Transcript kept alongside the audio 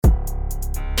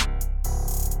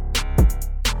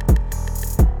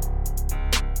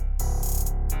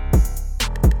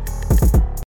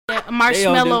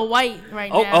Marshmallow White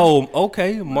right now. Oh,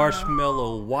 okay.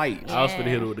 Marshmallow White. I was gonna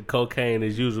hit it with the cocaine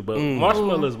as usual, but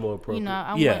marshmallow is more appropriate. You know,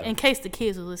 I want, in case the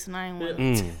kids are listening, I ain't want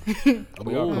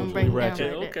We all break down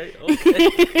ratchet. like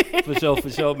Okay. For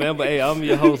sure, man. But hey, I'm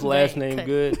your host, last name Cut.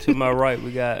 Good. To my right,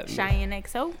 we got Cheyenne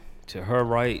XO. to her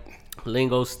right.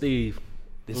 Lingo Steve.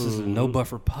 This is a No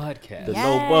Buffer podcast. The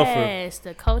No Buffer. Yes,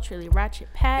 the Culturally Ratchet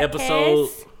podcast. Episode.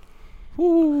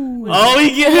 Ooh. Oh,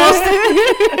 he get lost.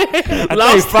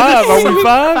 I think 5. Are we 5?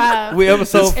 Five. We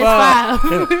episode It's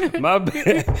 5. My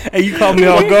bad. Hey, you caught me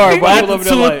off guard. But I was over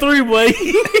there 2 like, or 3, boy.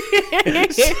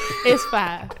 It's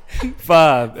 5.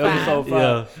 5. Episode 5.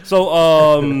 Yeah.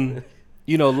 So,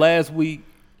 you know, last week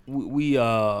we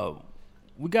got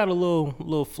a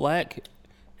little flack.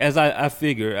 As I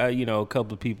figure, you know, a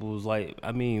couple of people was like,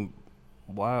 I mean,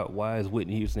 why is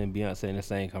Whitney Houston and Beyonce in the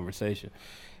same conversation?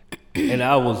 And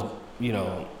I was, you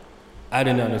know, I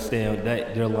didn't understand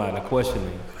their line of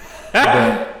questioning.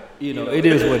 But, you know, it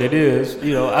is what it is.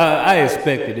 You know, I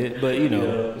expected it, but, you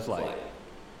know, it's like,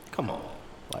 come on.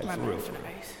 Like, for real.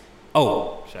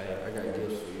 Oh, Cheyenne, I got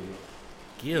gifts for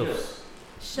you. Gifts.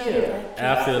 Show you.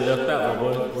 I feel left out, my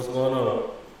boy. What's going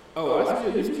on?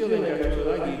 Oh, you still ain't got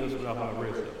yours. I give you this one off my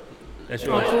wrist. That's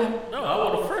yours. No, I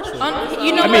want a fresh one.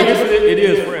 You know I mean, what? it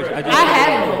is fresh. I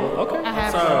have one. Okay. I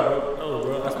have Sorry, one. bro. Oh,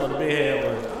 bro. That's what the big head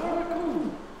was. Alright,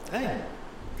 cool. Hey.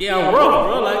 Yeah, I'm rough,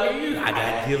 bro. Like, I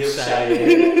got gifts,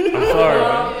 Cheyenne. I'm sorry,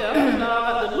 man. Yeah, I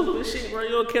like the loop and shit, bro. You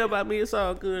don't care about me. It's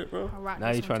all good, bro. I'll rock Now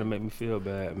this you one trying to too. make me feel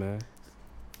bad, man.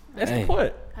 That's Dang. the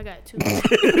point. I got 2.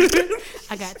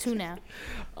 I got 2 now.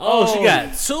 Oh, she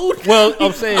got 2? Well,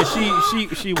 I'm saying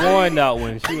she won that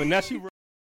one. She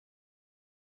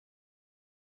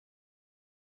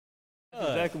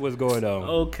exactly what's going on.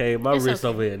 Okay, my It's wrist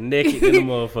okay. over here naked in the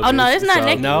motherfucker. Oh no, it's not all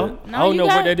naked. No? good. I don't know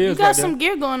what that is You got right some there.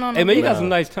 gear going on. Hey man, you got No. some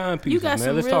nice timepieces, You got man.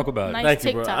 some Let's real talk about nice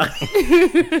Thank you, bro.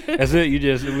 TikTok. That's it. We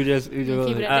just keep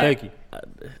it at thank you.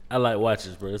 I like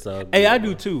watches, bro. It's all good. Hey, I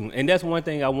do too, and that's one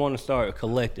thing I want to start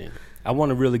collecting. I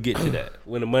want to really get to that.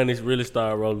 When the money really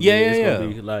start rolling, Yeah, in, it's yeah, gonna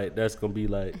yeah. be like that's gonna be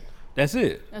like That's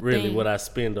it. A really thing. what I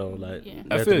spend on like Yeah.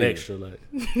 I that's feel an you. extra like.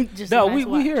 Just No, a nice we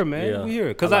watch. here, man. Yeah. We here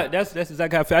because I like- that's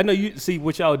exactly how I feel. I know you see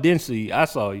what y'all didn't see. I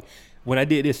saw you. When I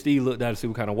did this, Steve looked down to see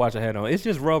what kind of watch I had on. It's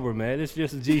just rubber, man. It's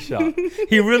just a G-Shock.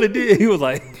 He really did. He was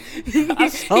like, I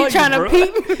saw He you, trying bro. to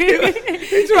peep.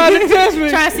 He trying to test me.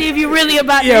 Trying to see if you really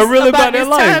about Yeah, this, really about this that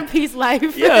life. timepiece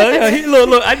life. Yeah. He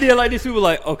look. I did like this. He was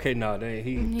like, okay, no, dang.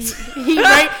 He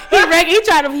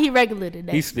regular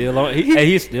today. He's still on.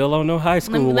 He's still on no high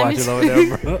school Let me watching see- over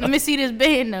there, bro. Let me see this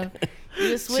band though. You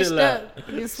just switched Chill up. out.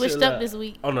 You just switched Chill up out. this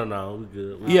week. Oh no, we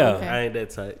good. Yeah. okay. I ain't that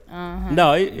tight.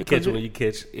 No, it Catch it when you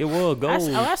catch. it was gold.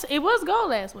 It was gold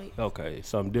last week. Okay,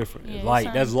 something different. Yeah, It's it's light.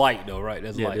 something- That's light though, right?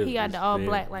 That's Yeah, light. it He got is the all very,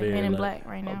 black, like very Men in light. Black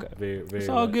right now. Okay. Very, very. It's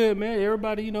all light. good, man.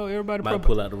 Everybody, everybody. Might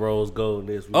pull out the rose gold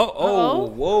this week. Oh, Uh-oh.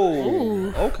 whoa.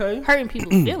 Ooh. Okay. Hurting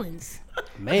people's feelings.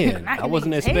 Man, Knocking I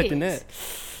wasn't niggas' expecting heads. that.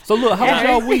 So look, how was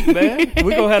y'all week, man?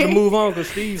 We gonna have to move on because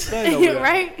Steve's staying over there.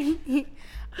 Right?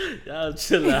 Y'all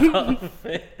chill out.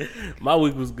 Man. My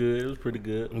week was good. It was pretty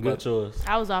good. What about yours?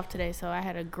 I was off today, so I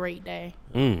had a great day.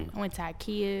 I went to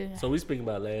IKEA. So we speaking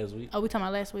about last week. Oh, we talking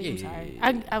about last week? I'm Yeah, sorry.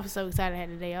 yeah, I was so excited I had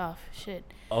a day off. Shit.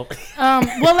 Oh,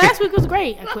 Well, last week was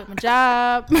great. I quit my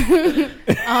job.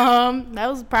 That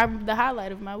was probably the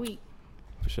highlight of my week.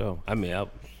 For sure. I mean,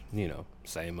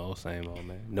 same old,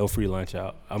 man. No free lunch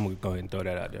out. I'm gonna go ahead and throw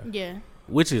that out there. Yeah.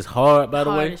 which is hard, by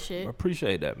the Hard way. as shit. I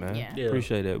appreciate that, man. Yeah. Yeah.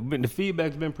 Appreciate that. But the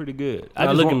feedback's been pretty good.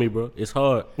 Now look at me, bro. It's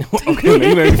hard. Okay, man,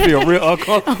 you made me feel real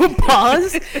uncomfortable.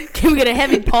 Pause. Can we get a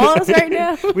heavy pause right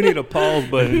now? We need a pause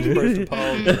button. Just press the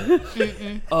pause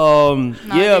button. No,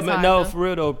 Yeah, it's man. hard, No, though. for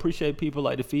real though. Appreciate people.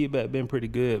 Like the feedback been pretty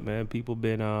good, man. People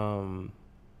been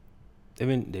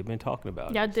they've been talking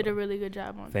about Y'all it. did so a really good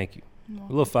job on it. Thank you.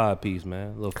 A little 5-piece,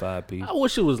 man. A little 5-piece. I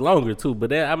wish it was longer too, but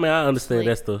that, I mean, I understand Sleep.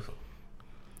 that's the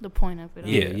The point of it.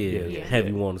 Yeah. Have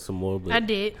you wanted some more? But I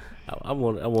did. I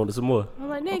wanted some more. I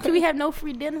was like, can we have no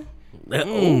free dinner?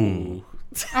 Ooh.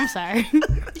 I'm sorry.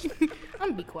 I'm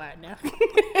gonna be quiet now.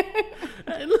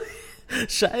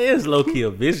 Cheyenne's low key a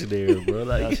visionary, bro.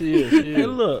 Like She is. hey,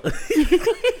 look.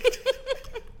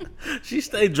 She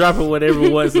stay dropping one every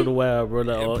once in a while, bro.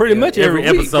 Like, on Pretty much every week,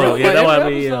 episode. bro. Yeah, Like, that's what I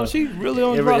every mean. Yeah. episode, she really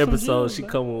on Every drop some episode, gems, she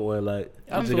man. come with one like. I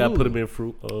just Absolutely. gotta put them in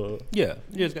fruit. Yeah,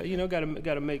 you just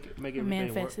gotta make everything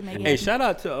Manifest work. it, make it Hey, happen. shout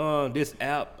out to this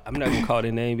app. I'm not gonna call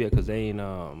their name yet because they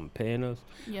ain't paying us.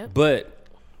 Yep. But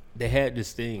they had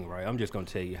this thing, right? I'm just gonna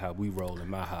tell you how we roll in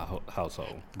my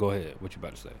household. Go ahead. What you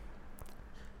about to say?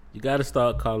 You gotta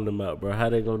start calling them out, bro. How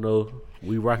they gonna know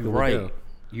we rocking with Right. them?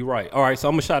 You're right. All right. So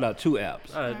I'm gonna shout out 2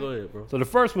 apps. All right, go ahead, bro. So the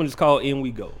first one is called In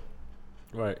We Go.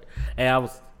 Right. Hey, I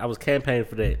was campaigning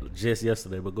for that just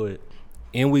yesterday, but go ahead.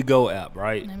 InWeGo app,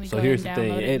 right? Let me So go here's the and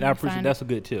thing, download it and I and appreciate find that's a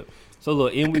good tip. So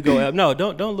look, InWeGo app. No,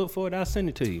 don't look for it. I'll send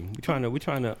it to you. We trying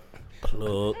to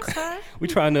Plug.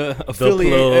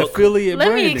 affiliate Let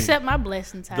branding. me accept my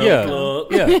blessings. How Yeah, it go.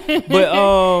 yeah.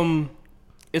 But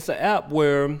it's an app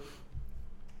where,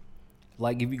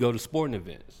 like, if you go to sporting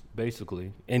events,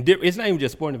 basically, and it's not even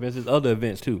just sporting events; it's other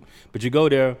events too. But you go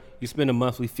there, you spend a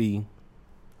monthly fee,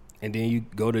 and then you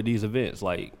go to these events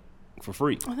like for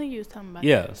free. I think you was talking about.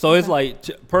 Yeah, so it's Okay.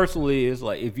 like personally, it's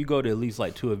like if you go to at least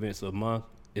like 2 events a month,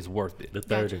 it's worth it. The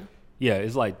 30. Gotcha. Yeah,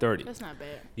 it's like 30, That's not bad.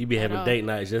 You be At having all. date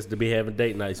nights just to be having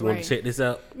date nights. You want Right. to check this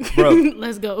out? bro.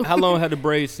 Let's go. How long had the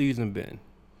Braves season been?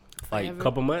 Like Forever.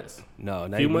 Couple months? no,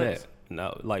 not Few even months? that.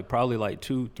 No, like probably like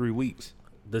 2-3 weeks.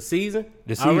 The season?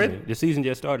 The season, Already? the season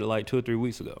just started like 2 or 3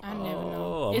 weeks ago. I never Oh,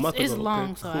 know. a month It's ago.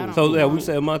 long, Okay, so cool. I don't. So yeah, know. we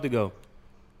said a month ago.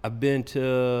 I've been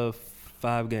to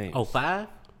 5 games. Oh, 5?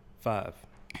 5.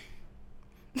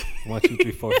 1, 2,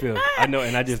 3, 4, 5. I know,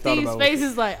 and I just thought Steve's about face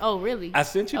is like, oh, really? I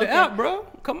sent you the Okay. app, bro.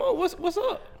 Come on, what's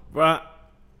up? Bro.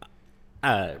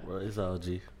 Alright, bro. It's all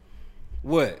G.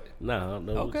 What? Nah,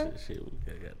 no Okay. shit.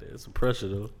 We got that. It's some pressure,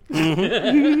 though.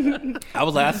 I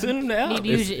was like, I sent him the app. Need to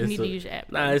use It's- your, need it's to a- use your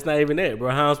app. Nah, it's not even that, bro.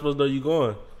 How I'm supposed to know you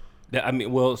going? I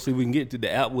mean, well, see, we can get to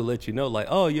the app. We'll let you know, like,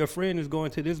 oh, your friend is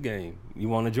going to this game. You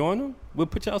want to join them? We'll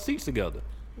put y'all seats together.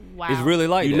 Wow. It's really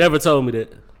like You that. never told me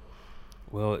that.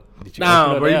 Well, did you? Nah,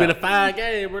 open up bro. the You been app? to 5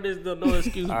 games, bro. There's no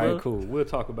excuse, All bro. right, cool. We'll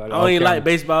talk about it. I don't even off like camera.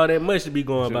 baseball that much to be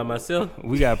going by myself.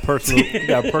 We got personal. We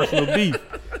got personal beef.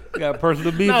 We got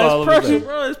personal beef. No, all it's of a pressure, sudden.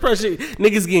 bro. It's pressure.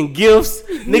 Niggas getting gifts.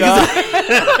 Niggas.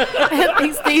 I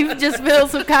think Steve just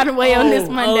feels some kind of way on this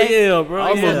Monday. Oh, yeah, bro. I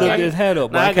almost yeah. looked his head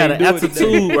up. Nah, but I got can't an do it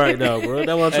today. attitude right now, bro. That's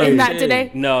what I'm trying to Not say.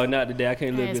 today. No, not today. I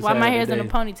can't look That's his why hat my up hair's in a today.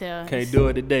 ponytail. Can't do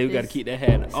it today. We got to It's- keep that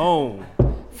hat on.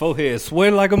 Forehead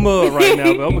sweating like a mug right now,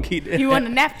 but I'm gonna keep that. You want a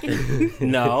napkin?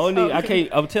 No, I don't need, I Okay. can't.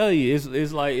 I'm telling you, it's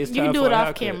like it's You time can do for it a off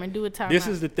haircut. camera. Do it time. This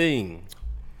is the thing.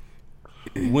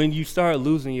 When you start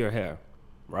losing your hair,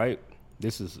 right?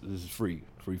 This is free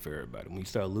for everybody. When you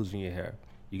start losing your hair,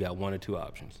 you got 1 or 2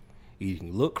 options. You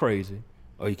can look crazy,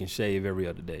 or you can shave every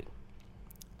other day.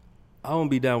 I don't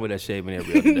be down with that shaving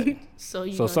every other day. So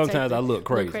you. So gonna sometimes take I the- look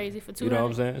crazy. for 2 You know what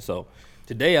I'm saying? So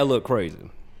today I look crazy.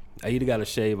 I either got to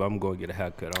shave, or I'm going to get a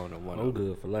haircut. I don't know one. I'm of them.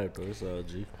 good for life, bro. It's all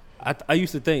G. I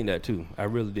used to think that too. I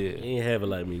really You did. ain't have it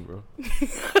like me, bro.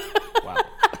 Wow.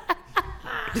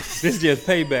 This is just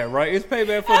payback, right? It's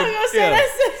payback for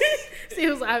the. See, it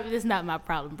was like, it's not my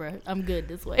problem, bro. I'm good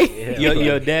this way. Yeah,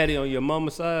 Your daddy on your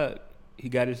mama's side, he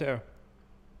got his hair.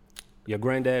 Your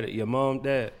granddaddy, your mom,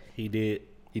 dad, He did.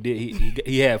 he did.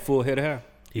 He had full head of hair.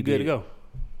 He good to did. go.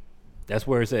 That's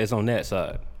where it's at. It's on that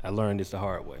side. I learned this the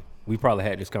hard way. We probably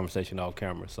had this conversation off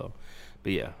camera, so.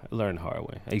 But yeah, I learned the hard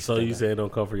way. I used to So think you that. said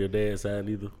don't come from your dad's side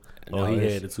either? No, Oh, he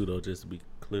it's- had it too, though, just to be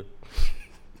clear.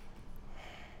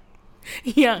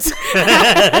 Yeah.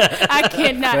 I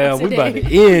cannot. Man, we about today.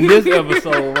 to end this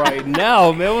episode right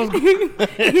now, man.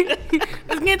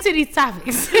 Let's get to these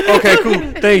topics. Okay, cool.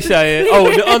 Thanks, Cheyenne. Oh,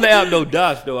 the other app though,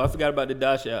 Dosh though. I forgot about the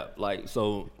Dosh app. Like,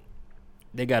 so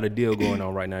they got a deal going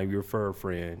on right now. If you refer a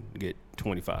friend, you get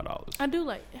 $25. I do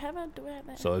like. Do I have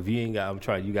that? So if you ain't got, I'm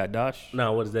trying. You got Dosh?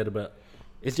 Now, what is that about?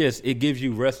 It's just it gives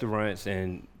you restaurants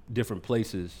and different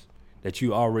places that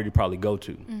you already probably go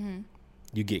to. Mm-hmm.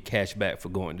 You get cash back for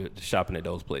going to shopping at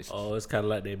those places. Oh, it's kind of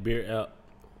like that beer app.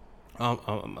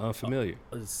 I'm unfamiliar.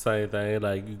 It's the same thing.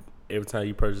 Like, every time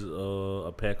you purchase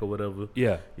a pack or whatever,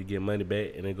 Yeah. you get money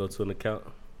back and then go to an account.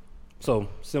 So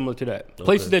similar to that.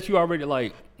 Places that you already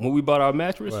like when we bought our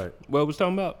mattress. Right. What I was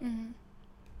talking about.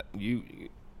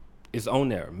 It's on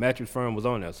there. Mattress Firm was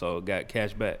on there, so it got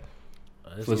cash back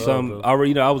That's for love, some. bro.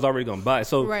 Already, I was already gonna buy it.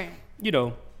 So Right.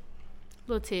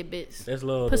 Little tidbits. That's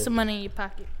love. Put though. some money in your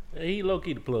pocket. Yeah, he low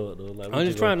key the plug though. Like, I'm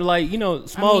just trying to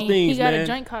small I mean, things, He got man. a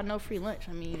joint called No Free Lunch.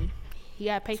 I mean, he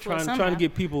got to pay for it somehow. Trying to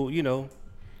get people,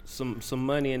 some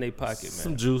money in their pocket, man.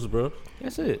 some juice, bro.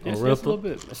 That's it. That's, On that's a rental. little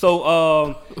bit. So,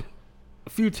 a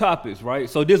few topics, right?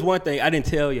 So this one thing I didn't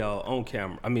tell y'all on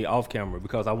camera. I mean off camera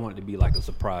because I wanted it to be like a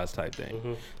surprise type thing.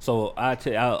 Mm-hmm. So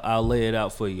I'll lay it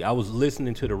out for you. I was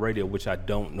listening to the radio, which I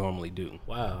don't normally do.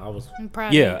 Wow, I was. I'm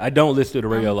proud Yeah, of I don't listen to the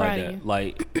radio I'm like proud of that. you.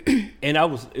 Like, and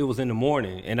it was in the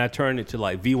morning, and I turned it to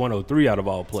like V103 out of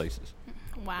all places.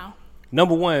 you. Wow.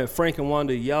 Number one, Frank and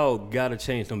Wanda, y'all gotta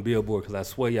change them billboard because I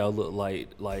swear y'all look like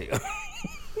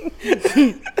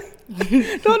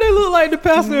Don't they look like the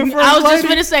pastor and first I was just lady?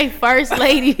 gonna say first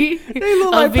lady They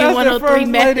look like of pastor and V103 first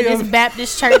lady Methodist of-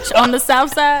 Baptist Church on the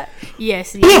South Side.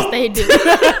 Yes, they do.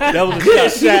 That was a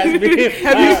good shot, man.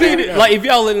 Have you seen it? Like, if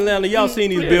y'all in Atlanta, y'all seen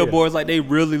these billboards? Like, they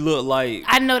really look like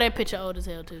I know that picture old as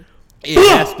hell too. it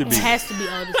has to It be. has to be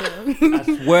old as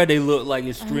hell. I swear they look like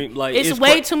extreme. Like, It's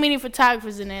way cra- too many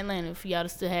photographers in Atlanta for y'all to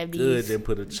still have Good, these. then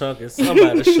put a chunk in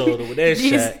somebody's shoulder with that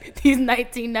shot. These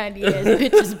 1990 ass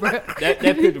pictures, bro. that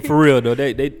picture for real though.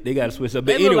 They got to switch up.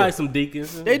 But They look anyway, like some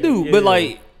deacons. they do. Yeah. But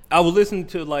like, I was listening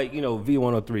to like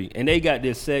V103, and they got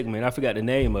this segment. I forgot the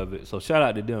name of it, so shout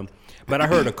out to them. But I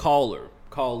heard a caller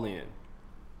call in,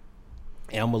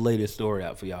 and I'm gonna lay this story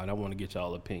out for y'all, and I want to get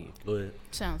y'all opinion. Go ahead.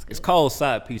 Sounds good. It's called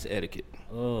side piece etiquette.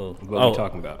 Oh, What we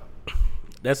talking about?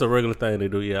 That's a regular thing they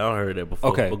do. Yeah, I heard that before.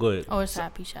 Okay. But go ahead. Or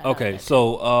side piece shot. Okay,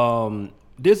 so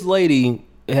this lady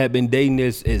had been dating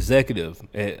this executive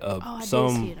at Oh, I did see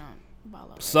some it on Ball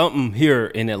Over. something here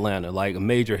in Atlanta, like a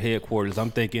major headquarters.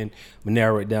 I'm thinking, we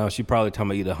narrow it down. She probably talking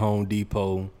about either Home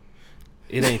Depot.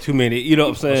 It ain't too many. You know what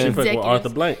I'm She saying? fucking with Arthur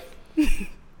Blank.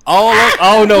 I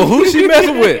don't know who she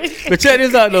messing with. But check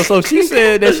this out though. So she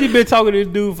said that she been talking to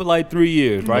this dude for like 3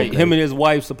 years, right? Okay. Him and his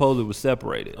wife supposedly was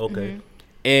separated. Okay.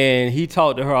 And he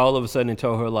talked to her all of a sudden and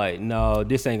told her like, no,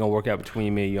 this ain't gonna work out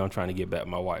between me and you. I'm trying to get back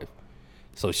my wife.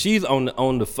 So she's on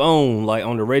the phone, like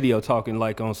on the radio, talking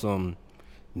like on some,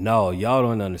 no, y'all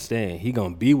don't understand. He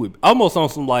gonna be with, almost on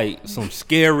some like some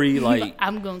scary, like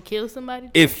I'm gonna kill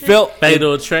somebody. it type shit? felt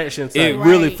Fatal attraction type. it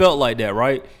really Right. felt like that,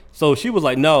 right? So she was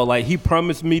like, no, like he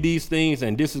promised me these things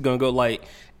and this is gonna go like,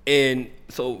 and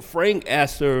so Frank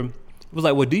asked her, was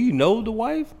like, well, do you know the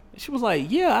wife? She was like,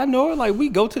 yeah, I know her. Like we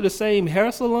go to the same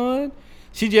hair salon.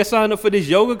 She just signed up for this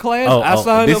yoga class. I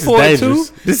signed this up is for dangerous.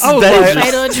 it too. This is I was dangerous. like,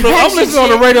 Fatal so I'm listening on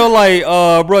the attraction radio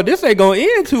like, bro, this ain't gonna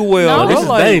end too well. No. I'm This is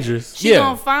like, dangerous. She yeah.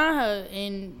 gonna find her,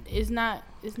 and it's not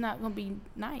gonna be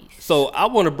nice. So I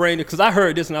want to bring it because I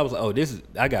heard this and I was like, oh, this is,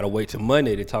 I gotta wait till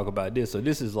Monday to talk about this. So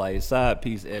this is like side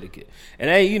piece etiquette. And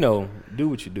I ain't, do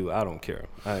what you do. I don't care.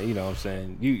 You know what I'm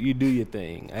saying? You do your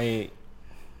thing. I ain't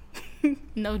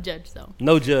No judge though.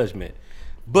 no judgment.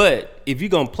 But if you're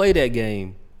gonna play that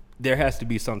game, there has to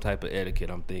be some type of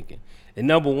etiquette, I'm thinking. And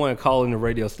number one, calling the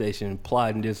radio station,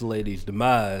 plotting this lady's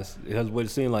demise. That's what it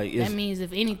seemed like. That means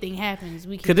if anything happens,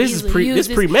 we can. 'Cause this is easily use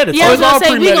this premeditated. Yeah, I was It's all gonna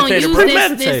say we gonna premeditated. use this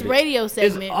Premeditated. radio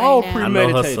segment all right now. I know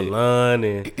her premeditated. salon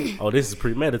and this is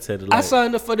premeditated. I Like,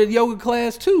 signed up for the yoga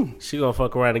class too. she gonna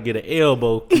fuck around and get an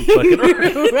elbow. Keep fucking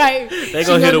around. Right. They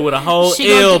gonna hit her with a whole she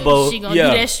gonna elbow. She gonna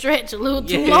Yeah. do that stretch a little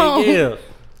too Yeah, long. yeah.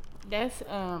 That's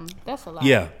a lot.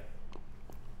 Yeah.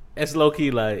 That's low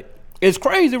key like. It's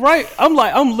crazy, right? I'm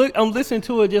like, I'm listening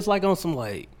to it just like on some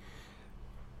like.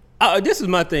 This is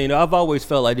my thing. Though. I've always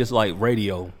felt like just like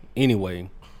radio. Anyway,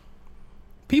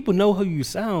 people know who you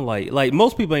sound like. Like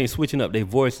most people ain't switching up their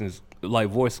voices, like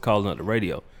voice calling up the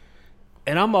radio.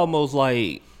 And I'm almost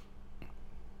like,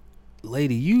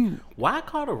 lady, you. Why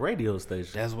call the radio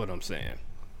station? That's what I'm saying.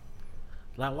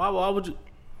 Like, why would you?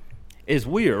 It's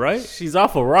weird, right? She's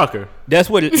off a rocker. That's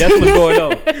what's going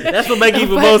on. That's what make it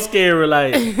even more scary.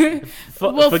 Like,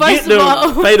 Well, forget first of the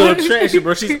all- fatal attraction,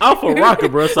 bro. She's off a rocker,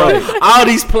 bro. So all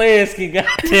these plans can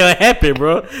goddamn happen,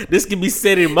 bro. This can be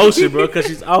set in motion, bro, because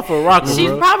she's off a rocker, She's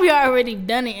bro. probably already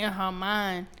done it in her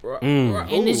mind,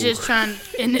 Mm. and it's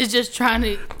just trying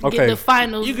to Okay. get the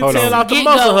finals. You can Hold tell on. out the Get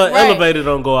muscle. go, Her right. elevator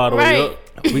don't go all the way Right. up.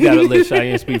 We gotta let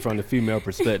Cheyenne speak from the female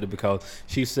perspective because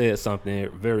she said something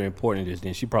very important just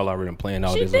then. She probably already playing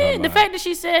all She this in her did. The mind. fact that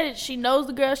she said she knows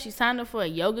the girl, she signed up for a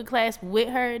yoga class with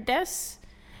her.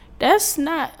 That's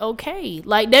not okay.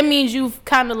 Like that means you've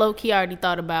kind of low key already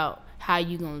thought about how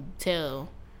you gonna tell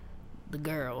the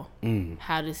girl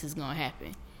how this is gonna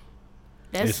happen.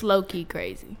 That's It's- low key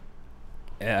crazy.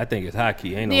 Yeah, I think it's high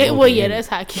key. Ain't no Yeah, low well, key yeah, in it. that's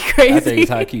high key crazy. I think it's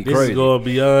high key This crazy. is going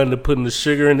beyond the putting the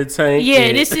sugar in the tank. Yeah,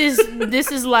 and this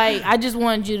is like I just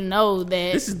wanted you to know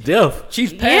that this is death.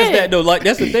 She's past Yeah. that though. Like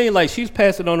that's the thing. Like she's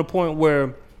past it on the point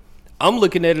where I'm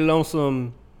looking at it on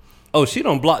some. Oh, she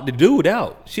don't block the dude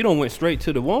out. She don't went straight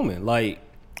to the woman. Like,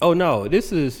 oh no,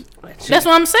 this is. that's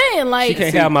what I'm saying. Like She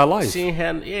can't have my life. She ain't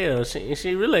had, yeah,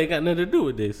 she really ain't got nothing to do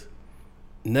with this.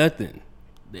 Nothing.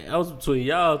 That was between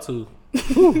y'all two.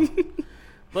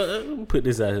 But let me put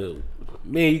this out here.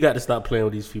 Man, you got to stop playing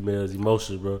with these females'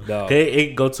 emotions, bro. Dog. Okay,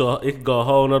 it can go a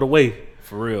whole nother way.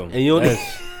 For real. And you don't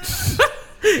That's-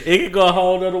 it can go a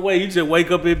whole nother way. You just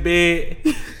wake up in bed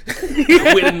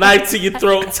with a knife to your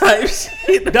throat type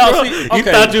shit. Dog, bro. see, You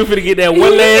okay. thought you were finna get that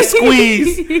one last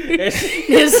squeeze.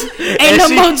 this ain't And no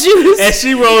she- more juice. And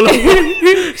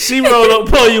she roll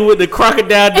up on you with the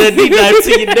crocodile Dundee knife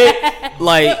to your neck.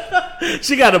 like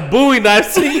She got a Bowie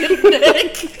knife to your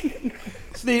neck.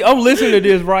 See, I'm listening to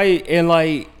this, right? And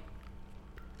like,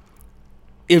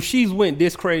 if she's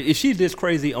this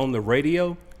crazy on the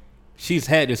radio, she's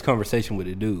had this conversation with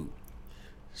a dude.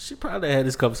 She probably had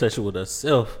this conversation with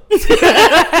herself.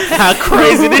 How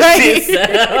crazy this shit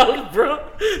sounds, bro.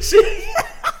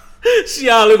 She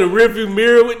all in the rearview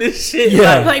mirror with this shit.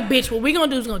 Yeah. Like, bitch, what we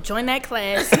gonna do is gonna join that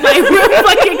class. Like, we're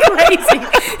fucking crazy.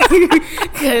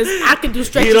 Because I can do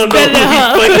stretches better than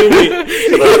her.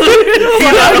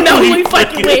 You don't know who we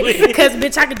fucking with. Because,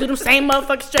 bitch, I can do them same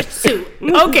motherfucking stretches too.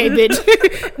 Okay,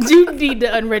 bitch. You need to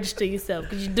unregister yourself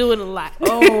because you do it a lot.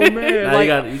 Oh man, Now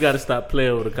like, you got to stop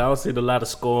playing with it. I don't see a lot of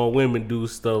scorned women do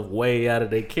stuff way out of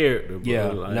their character, bro. yeah,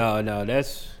 Like, no,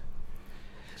 that's.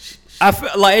 I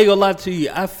felt like, I ain't gonna lie to you.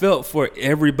 I felt for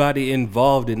everybody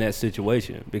involved in that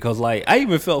situation because, like, I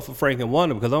even felt for Frank and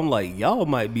Wanda because I'm like, y'all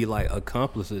might be like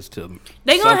accomplices to.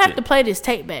 They gonna have to something. play this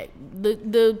tape back.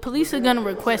 The police are gonna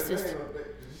request this. Did you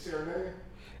see her name?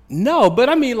 No, but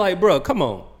I mean, like, bro, come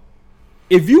on.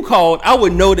 If you called, I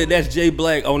would know that that's Jay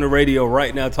Black on the radio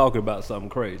right now talking about something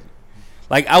crazy.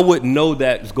 Like, I wouldn't know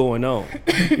that's going on.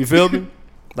 You feel me?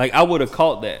 Like, I would have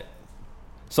caught that.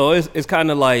 So it's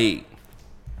kind of like,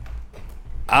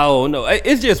 I don't know.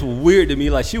 It's just weird to me.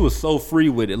 Like, she was so free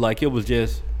with it. Like, it was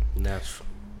just, natural.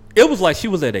 it was like she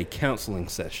was at a counseling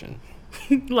session.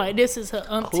 Like, this is her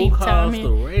Who umpteenth time calls the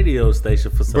in. radio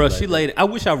station for something? Bro, like she that? laid. I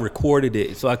wish I recorded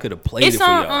it so I could have played it It's for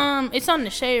y'all. on it's on the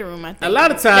Shade Room, I think. A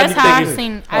lot of times that's you how I think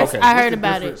seen. Okay. I heard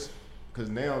about it. Because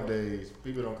nowadays,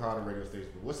 people don't call the radio station.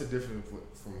 What's the difference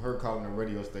from her calling the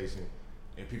radio station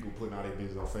and people putting out their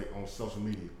business on social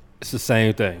media? It's the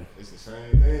same thing. It's the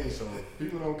same thing. So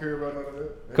people don't care about none of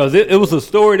that. Because it was a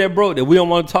story that broke that we don't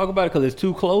want to talk about it because it's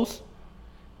too close.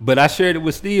 But I shared it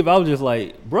with Steve. I was just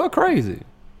like, bro, crazy.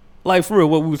 Like, for real,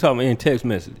 what we were talking about in text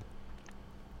message.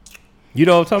 You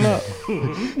know what I'm talking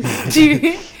about?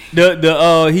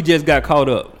 He just got caught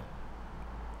up.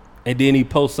 And then he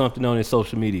posts something on his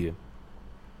social media.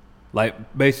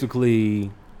 Like,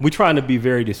 basically, we're trying to be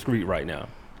very discreet right now.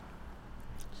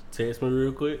 Text me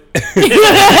real quick.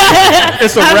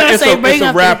 It's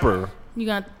a rapper You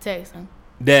gonna text him.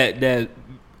 that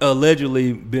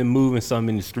allegedly been moving some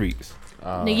in the streets.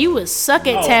 Nigga, you would suck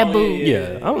at taboo.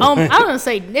 Yeah. I was gonna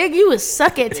say, nigga, you would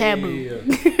suck at taboo.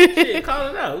 Shit, call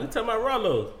it out. We talking about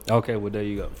Rollo. Okay, well, there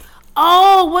you go.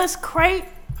 Oh, what's crazy?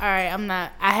 All right,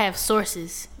 I have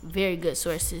sources, very good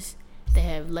sources, that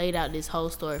have laid out this whole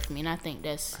story for me, and I think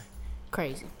that's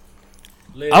crazy.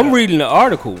 I'm reading the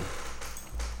article.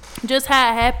 Just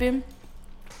how it happened,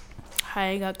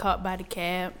 how he got caught by the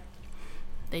cab.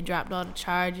 They dropped all the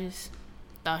charges,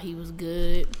 thought he was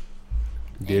good.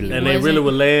 Did it? And they really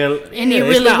were laying. And it it's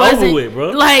really not wasn't. over with, bro.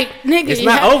 Like, nigga, It's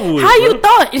not over with, How bro. you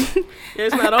thought?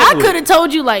 It's not over I with. could have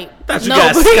told you, like, Thought you no,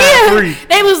 got but scot-free.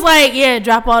 They was like, yeah,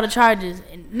 drop all the charges.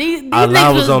 And these Allah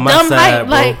niggas was on my dumb side,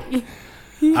 hype, bro.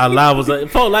 like, Allah was like,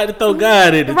 folks like to throw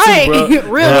God in it Right. too,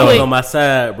 bro. Real God was quick. on my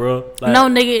side, bro. Like, no,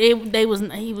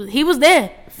 nigga, he was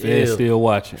there. Feds Yeah. still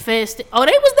watching. They was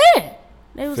there.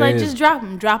 They was like, Feds. just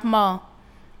drop them all.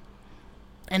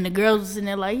 And the girls was in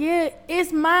there like, yeah,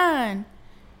 it's mine.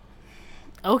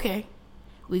 Okay,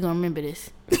 we gonna remember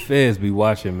this. Feds be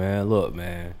watching, man. Look,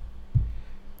 man.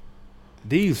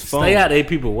 These phones. stay out they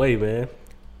people way, man.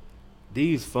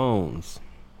 These phones.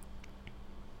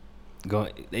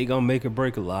 They gonna make or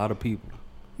break a lot of people.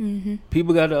 Mm-hmm.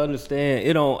 People got to understand.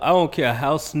 I don't care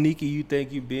how sneaky you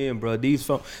think you being, bro. These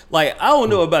phones, like, I don't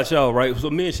know about y'all, right? So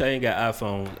me and Shay ain't got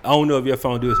iPhones. I don't know if your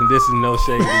phone do this, and this is no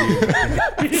shade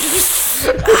to you.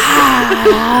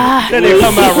 Then they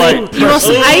come out right. You want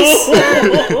some ice?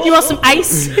 You want some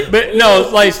ice? But no,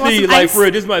 it's like Want Steve, some like ice? for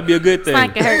real, this might be a good thing.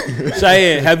 Like it hurt.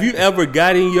 Cheyenne, have you ever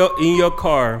got in your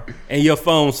car and your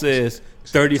phone says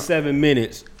 37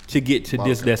 minutes to get to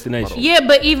this destination? Yeah,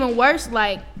 but even worse,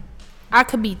 like, I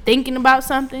could be thinking about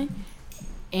something,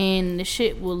 and the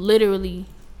shit will literally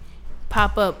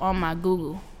pop up on my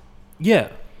Google, Yeah.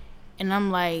 and I'm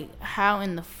like, how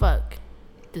in the fuck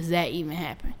does that even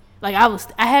happen? Like,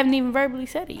 I haven't even verbally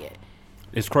said it yet.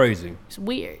 It's crazy. It's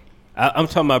weird. I'm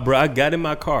talking about, bro, I got in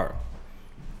my car.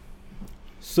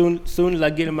 Soon as I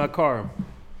get in my car,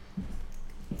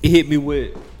 it hit me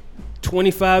with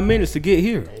 25 minutes to get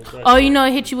here. Oh, you know,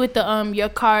 it hit you with the your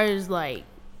car is like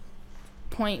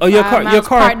 0.5 Oh, your car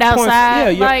parked points- outside. yeah,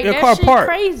 your- like, your that car shit parked.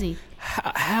 crazy.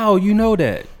 How you know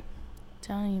that?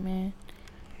 Telling you, man.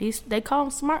 They call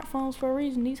them smartphones for a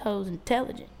reason. These hoes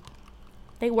intelligent.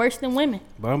 They worse than women.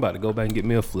 But I'm about to go back and get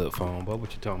me a flip phone. But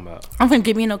what you talking about? I'm finna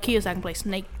give me no kids so I can play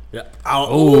Snake. Yeah.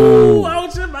 Oh, I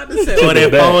was just about to say. Or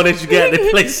that Back. phone that you got to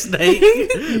play Snake.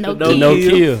 No No kids.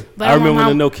 Nokia. But I I remember want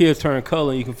when the Nokias turned color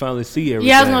and you can finally see everything.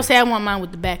 Yeah, I was gonna say I want mine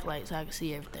with the backlight so I can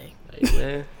see everything. Hey,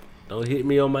 man, don't hit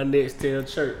me on my next tail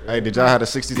shirt. Hey, did y'all have the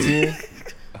 6010?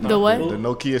 The what? The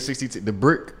Nokia 6010, the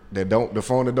brick the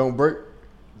phone that don't break.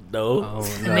 No, Oh, no,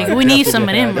 Nigga, we need some of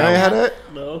them. Y'all ain't had that?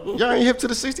 no. Y'all ain't hip to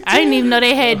the 6010? I didn't even know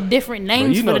they had different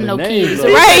names you for know the the Nokias. names,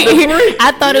 though. Right.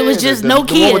 I thought it was just the one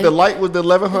with the Nokia. light was the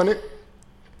 1100.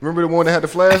 Remember the one that had the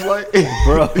flashlight?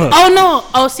 bro. Oh no!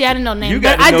 Oh, see, I didn't know names. You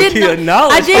got But the I did. Nokia Know,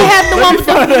 knowledge. I did have the one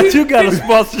with the You got a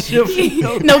sponsorship.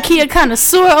 from Nokia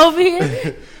connoisseur over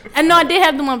here. I know I did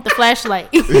have the one with the flashlight.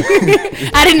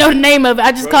 I didn't know the name of it.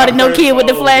 I just called it Nokia with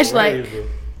the flashlight.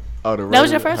 Oh, the That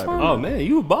was your Razor first had one? the- Oh man,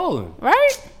 you were balling.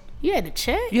 Right? You had to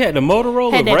check. You had the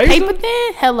Motorola Had that Razr? paper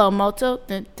thin. Hello, Moto.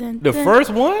 Dun, dun, The dun, first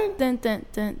one? Dun, dun,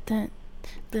 dun, dun,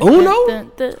 dun, Uno?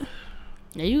 dun, dun.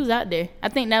 Yeah, you was out there. I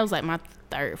think that was like my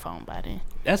third phone by then.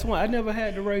 That's why I never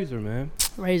had the Razor, man.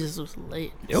 Razors was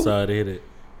lit. Sorry to hit it.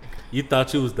 You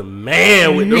thought you was the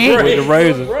man with the Man. razor. With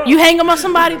the Razor. You hang them on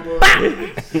somebody, bop. How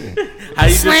you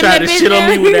just Slam try that to bitch shit on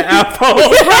me down. with that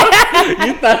iPhone?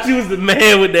 You thought you was the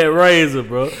man with that razor,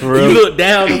 bro. real. You look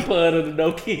down upon the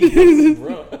Nokia,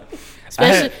 bro.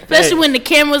 Especially when the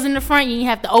camera's in the front, you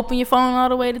have to open your phone all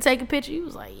the way to take a picture. You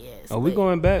was like, yes. Oh, we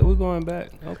going back? We going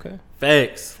back. Okay.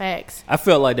 Facts. Facts. I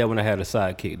felt like that when I had a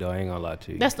sidekick, though. I ain't gonna lie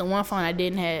to you. That's the one phone I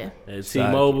didn't have. At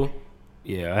T-Mobile.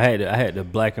 Yeah, I had the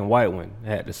black and white one. I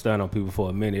had to stun on people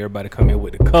for a minute. Everybody come in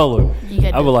with the color. You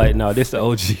had I was like, no, this the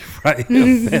OG right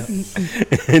here,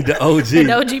 fam. The OG.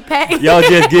 The OG pack. Y'all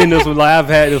just getting this one. Like, I've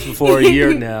had this one for a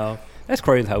year now. That's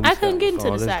crazy how we I couldn't started get into the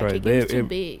phones. That's sidekick. crazy. It was too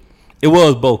big. It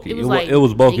was bulky. It was like it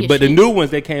was bulky. big as But the shit. new ones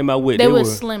they came out with, They were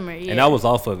was slimmer, yeah. And I was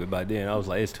off of it by then. I was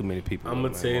like, it's too many people. I'm gonna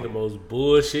man. tell you the most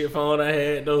bullshit phone I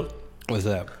had though. What's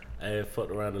that? I had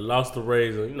fucked around and lost the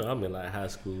razor. You know, I'm in like high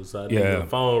school, so I Yeah. needed a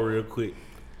phone real quick.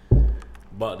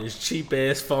 Bought this cheap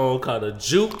ass phone called a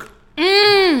Juke.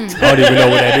 I don't even know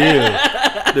what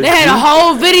that is. They had a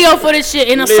whole video for this shit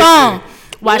in a song.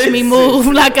 Watch me move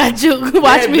like I juke.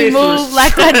 Watch me bitch move was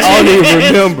like I I don't juke. even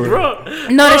remember. Bro,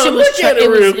 No, that bro, shit was look at it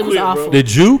was real it was quick, bro. awful. The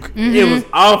Juke? It was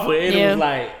awful. And Yeah. it was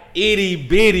like itty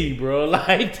bitty, bro.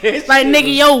 Like that. Like shit nigga,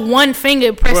 was- your one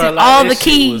finger pressing bro, like, all that the shit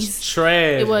keys. Was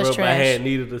trash. It was bro, but I trash. had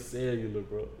needed a cellular,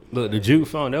 bro. Look, the Juke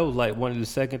phone, that was like one of the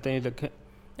second things that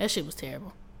That shit was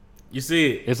terrible. You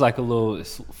see it? it's like a little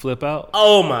flip out.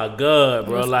 Oh my god,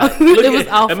 bro! Like, it look was at,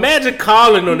 awful. Imagine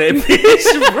calling on that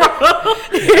bitch, bro.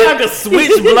 Like a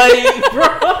switchblade, bro.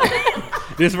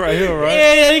 This right here, right?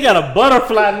 Yeah, you got a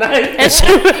butterfly knife. That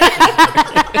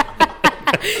shit.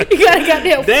 You gotta got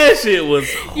that. That shit was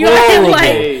You gotta have horrible.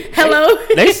 like, hello.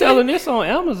 They selling this on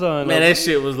Amazon. Man, though. that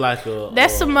shit was like a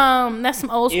That's some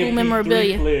old school MP3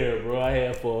 memorabilia. player, bro. I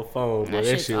had for a phone, bro. That That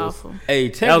shit's shit was. awful. Hey,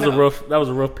 That was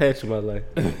a rough patch in my life.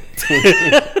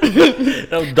 That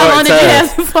was How dark long did you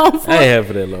times. have the phone for? I ain't have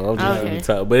for that long. I'm just Okay. having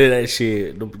talk, but it ain't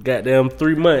shit. The goddamn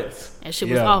 3 months. That shit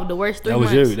was Yeah. off the worst 3 that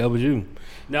was months. you. That was you.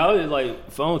 Now it's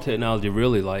like phone technology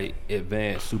really like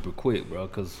advanced super quick, bro.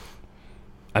 Cause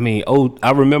I mean,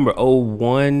 I remember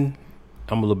 01.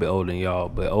 I'm a little bit older than y'all,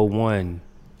 but 01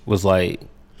 was like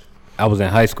I was in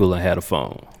high school and had a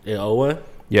phone. Yeah, 01?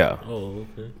 Yeah, Oh,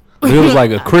 okay. but it was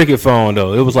like a cricket phone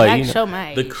though. It was like I you can know, show my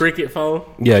age. The cricket phone.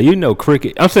 yeah, you know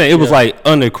cricket. I'm saying it was Yeah. like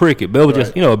under cricket, but it was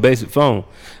just Right. a basic phone.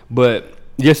 But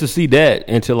just to see that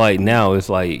until like now, it's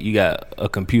like you got a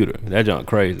computer. That junk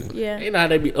crazy. Yeah. You know how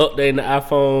they be updating the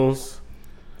iPhones,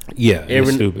 Yeah, it's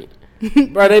Every- stupid.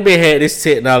 bro? They been had this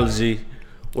technology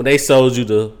when they sold you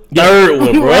the third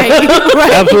one, bro. Right.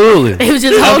 Right. Absolutely. They was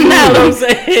just You holding know what I'm out.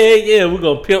 saying? Yeah, we're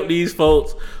gonna pimp these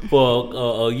folks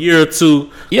for a year or two.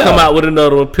 Yeah. Come out with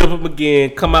another one, pimp them again.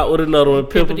 Come out with another one,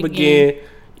 pimp Pimp them it again.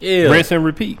 Yeah, Rinse and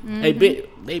repeat. they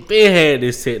been had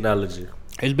this technology.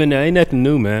 It's been there. Ain't nothing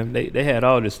new, man. They had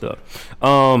all this stuff.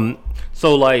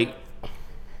 So like,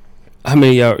 I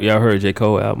mean, y'all heard J.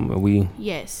 Cole album? And we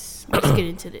Yes. Let's get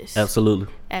into this. Absolutely.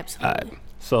 Absolutely.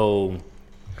 so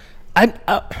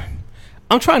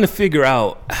I'm trying to figure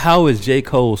out how is J.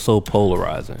 Cole so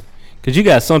polarizing? Because you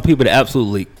got some people that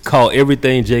absolutely call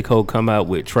everything J. Cole come out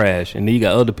with trash, and then you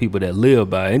got other people that live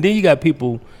by it. And then you got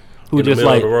people who In the just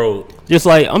middle like of the road. just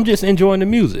like I'm just enjoying the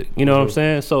music. You know what I'm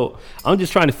saying? So I'm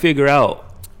just trying to figure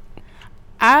out.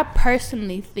 I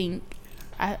personally think,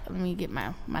 let me get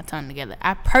my tongue together.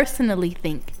 I personally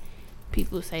think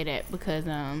people say that because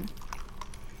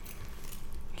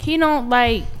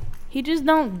he just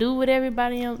don't do what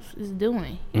everybody else is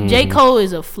doing. J. Cole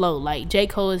is a flow. Like J.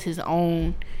 Cole is his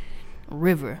own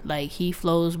river. Like, he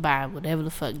flows by whatever the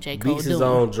fuck J. Cole Beats doing. his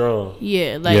own drum.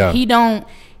 Yeah, like Yeah. he don't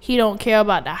care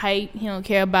about the hype. He don't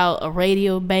care about a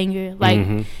radio banger.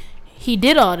 Like he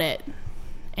did all that,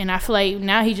 and I feel like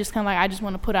now he just kind of like, I just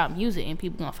want to put out music and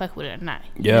people gonna fuck with it or not.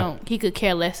 Yeah. He could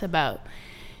care less about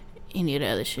any of the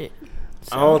other shit.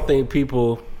 I don't think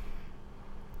people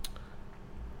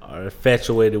are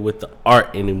infatuated with the art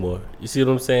anymore. You see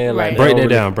what I'm saying? Right. Like, Break they that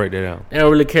don't down. They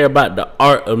don't really care about the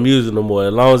art of music no more.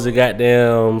 As long as it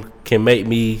goddamn can make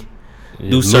me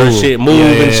do certain shit,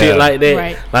 move and shit like that.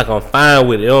 Right. Like, I'm fine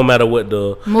with it. It don't matter what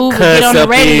the Move, get on the concept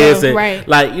radio, is. And, right.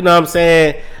 like, you know what I'm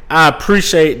saying? I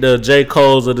appreciate the J.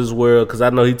 Cole's of this world because I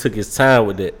know he took his time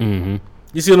with it. Mm-hmm.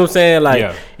 You see what I'm saying? Like,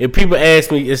 Yeah. if people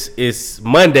ask me, it's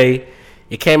Monday,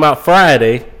 it came out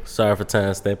Friday. Sorry for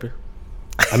time stamping.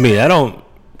 I mean,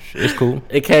 it's cool.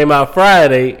 It came out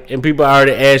Friday, and people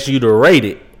already asked you to rate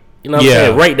it. You know what I'm Yeah.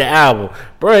 saying? Rate the album.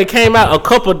 Bro, it came out a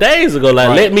couple days ago. Like,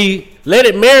 Right. let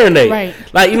it marinate. Right.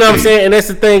 Like, you know what I'm saying? And that's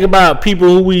the thing about people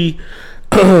who we,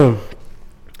 you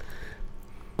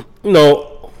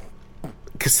know,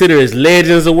 consider as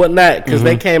legends or whatnot, because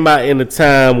they came out in a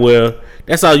time where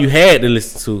that's all you had to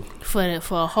listen to. For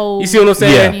a whole. You see what I'm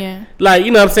saying? Yeah. Like,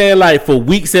 you know what I'm saying? Like, for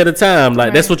weeks at a time.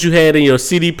 Like, that's Right. what you had in your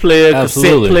CD player,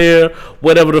 Absolutely. cassette player,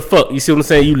 whatever the fuck. You see what I'm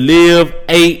saying? You live,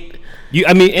 ate.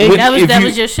 And That if you-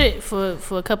 was your shit for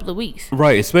a couple of weeks.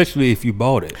 right, especially if you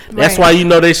bought it. That's Right. why you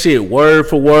know that shit word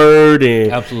for word.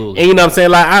 And Absolutely. And you know what I'm saying?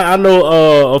 Like, I know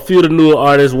a few of the newer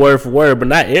artists word for word, but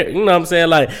not, you know what I'm saying?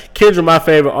 Like, Kendrick my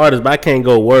favorite artist, but I can't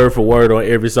go word for word on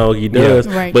every song he does.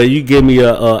 Yeah. Right. But you give me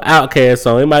a Outkast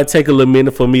song, it might take a little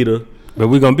minute for me to. But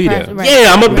we're gonna be Right, there. right.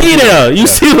 Yeah, I'm gonna be there. You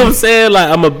see what I'm saying? Like,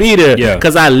 I'm gonna be there. Yeah.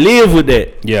 Cause I live with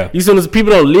that. Yeah. You see,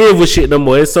 people don't live with shit no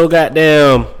more. It's so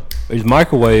goddamn It's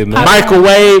microwave, man.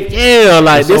 microwave. Yeah,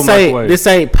 like It's so microwave. this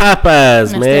ain't Popeyes,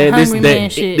 That's man. that This Hungry Man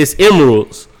shit. this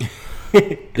Emeralds.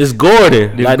 This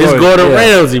Gordon, this Gordon yeah.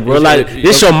 Ramsay, bro. It's Like, that-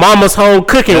 this your mama's home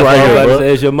cooking That's right what I was here, about to bro.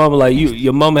 say. It's your mama, like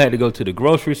your mama had to go to the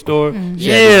grocery store. She had to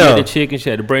Yeah. get the chicken. She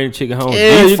had to bring the chicken home.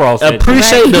 Yeah, you defrost that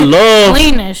appreciate Right. the love.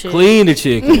 Clean that shit. Clean the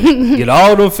chicken, get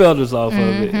all them feathers off of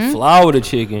it, flour the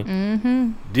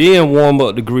chicken, then warm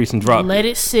up the grease and drop Let it.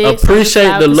 it sit. so Appreciate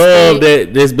flour the can love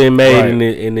stick. that's been made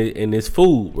Right. in this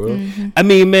food, bro. I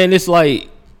mean, man, it's like,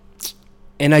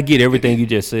 and I get everything you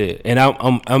just said, and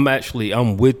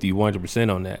I'm with you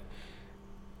 100% on that.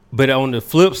 But on the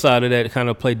flip side of that, kind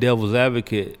of play devil's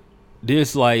advocate.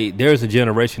 There's a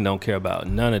generation that don't care about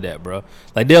none of that, bro.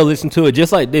 Like, they'll listen to it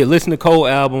just like they listen to Cole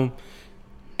album,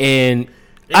 and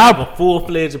I have a full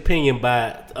fledged opinion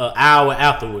by an hour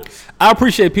afterwards. I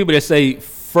appreciate people that say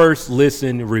first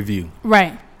listen review.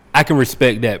 Right. I can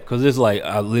respect that because it's like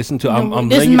I listen to. I'm This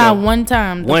is letting you my know, one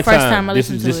time. The one first time I This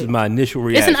listened is to it. my initial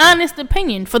It's reaction an honest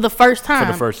opinion for the first time.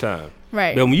 for the first time.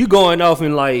 Right. But when you going off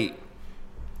and like,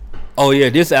 oh yeah,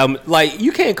 this album, like,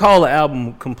 you can't call an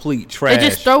album complete trash. They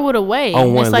just throw it away.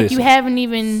 on one It's like listen. you haven't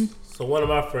even. So one of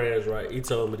my friends, right, he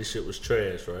told me this shit was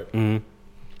trash, right? Mm-hmm.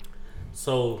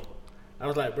 So I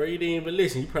was like, bro, you didn't even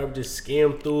listen. You probably just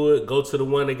skimmed through it, go to the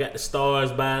one that got the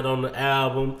stars by it on the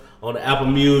album, on the Apple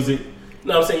Music. You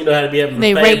know what I'm saying? You know how to be having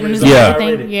They the ratings favorites and Yeah. everything.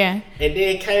 already. Yeah. And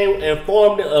then came and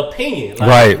formed an opinion.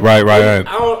 Like, Right.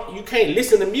 You can't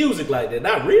listen to music like that.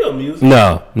 Not real music.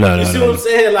 No. You see what I'm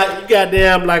saying? Like, you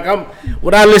goddamn, like,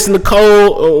 when I listen to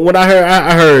Cole, when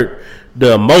I heard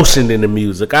the emotion in the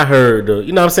music. I heard the,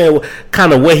 you know what I'm saying,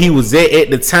 kind of where he was at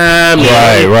the time.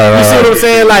 Right. You see what I'm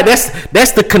saying? Like,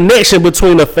 that's the connection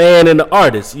between the fan and the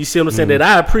artist. You see what I'm saying? That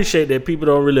I appreciate that people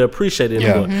don't really appreciate it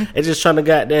anymore. They're just trying to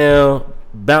goddamn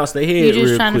bounce their head. You're just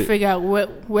real trying quick. to figure out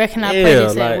where can I play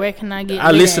this at? Where can I get?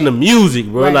 I listen to music,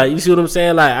 bro. Right. Like, you see what I'm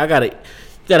saying? Like, you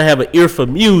gotta have an ear for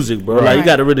music, bro. Like, you Right.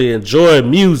 gotta really enjoy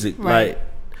music. Right. Like,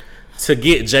 to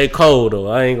get J. Cole, though,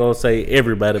 I ain't gonna say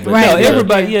everybody, but Right. No, Yeah.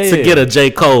 everybody, yeah. to get a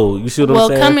J. Cole, you see what Well, I'm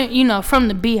saying? coming, from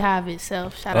the Beehive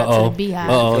itself. Shout out to the Beehive.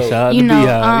 Shout out You to know,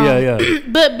 Beehive. Yeah.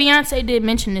 But Beyonce did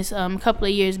mention this a couple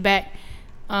of years back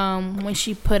when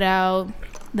she put out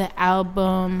the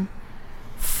album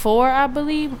 4, I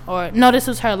believe, or no, this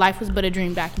was her Life Was But a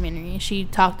Dream documentary, and she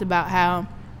talked about how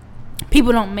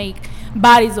people don't make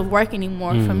bodies of work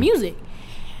anymore for music,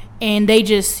 and they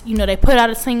just, they put out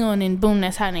a single and then boom,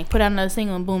 that's hot, and they put out another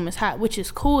single and boom, it's hot, which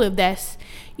is cool if that's,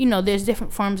 there's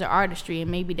different forms of artistry and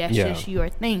maybe that's just your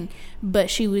thing. But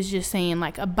she was just saying,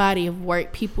 like, a body of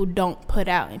work people don't put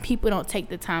out, and people don't take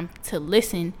the time to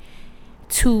listen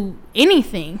to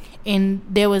anything. And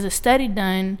there was a study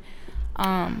done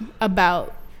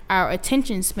about our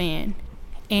attention span,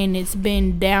 and it's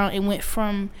been down. It went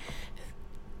from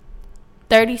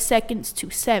 30 seconds to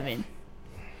 7.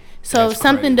 So That's if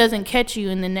something crazy. doesn't catch you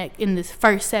in this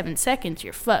first 7 seconds,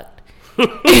 you're fucked.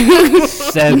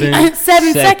 7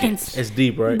 seconds. It's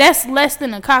deep, right? That's less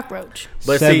than a cockroach.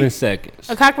 But 7 see, seconds.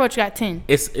 A cockroach got 10.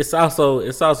 it's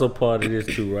also part of this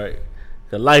too, right?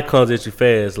 The life comes at you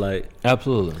fast, like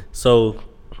Absolutely. so.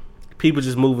 People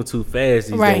just moving too fast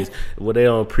these Right. days. Well, they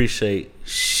don't appreciate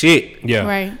shit. Yeah.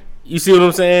 Right. You see what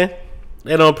I'm saying?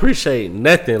 They don't appreciate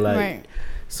nothing. Like, Right.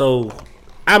 so,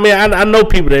 I mean, I know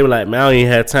people, they were like, man, I don't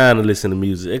even have time to listen to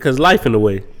music. Because life in the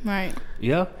way. Right.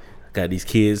 Yeah. Got these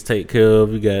kids to take care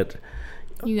of. You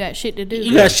got shit to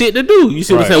do. got shit to do. You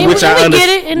see what I'm Right. saying? And Which we I get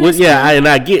understand. it, and it's And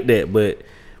I get that. But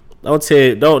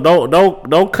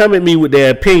don't come at me with their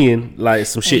opinion like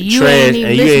some shit you trash ain't even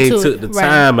and you listen ain't to took it. the Right.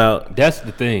 time out. That's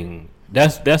the thing.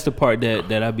 That's the part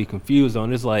that I be confused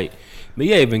on. It's like, man,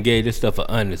 you ain't even gave this stuff an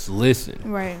honest listen.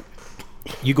 Right.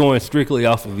 You going strictly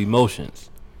off of emotions.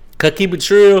 Cause keep it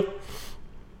real,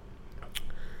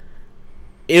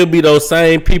 it'll be those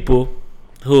same people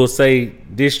who'll say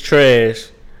this trash,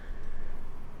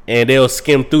 and they'll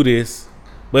skim through this.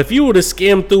 But if you were to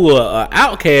skim through a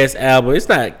Outkast album, it's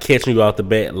not catching you off the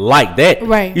bat like that.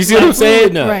 Right. You see what I'm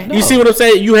saying? Absolutely not. Right. You see what I'm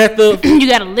saying? You have to. You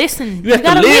gotta listen. You have to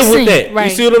gotta live listen. with that. Right.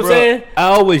 You see what I'm Bro, saying? I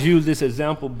always use this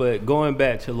example, but going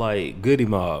back to like Goody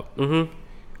Mob,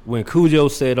 when Cujo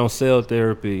said on Cell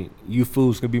Therapy, "You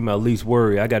fools can be my least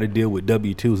worry. I got to deal with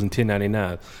W-2s and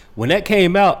 1099s." When that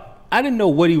came out, I didn't know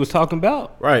what he was talking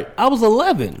about. Right. I was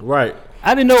 11. Right.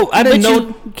 I didn't know. I But didn't know.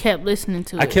 you kept listening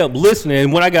to it. I kept listening,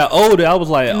 and when I got older, I was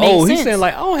like, It "Oh, makes he's sense. saying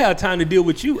like I don't have time to deal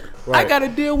with you. I Right. got to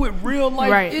deal with real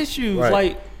life Right. issues." Right.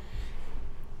 Like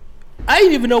I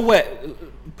didn't even know what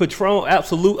Patron,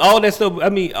 Absolute, all that stuff. I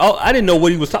mean, I didn't know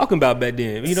what he was talking about back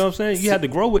then. You know what I'm saying? You had to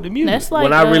grow with the music. That's like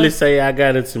When I really say I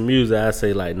got into music, I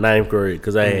say like 9th grade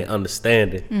because I ain't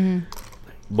understanding.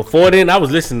 Before then, I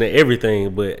was listening to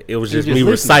everything, but it was just just me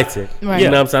listening. reciting. Right. You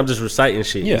Yeah. know what I'm saying? I'm just reciting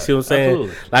shit. Yeah, You see what I'm saying?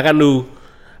 absolutely. Like I knew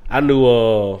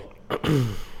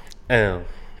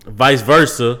vice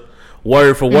versa,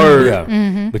 word for word.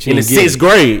 yeah. But you In the didn't get 6th it.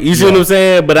 grade, you see what I'm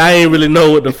saying? But I ain't really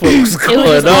know what the fuck was going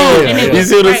just on, on. and it You was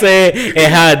see what I'm right. saying?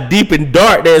 And how deep and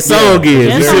dark that song is.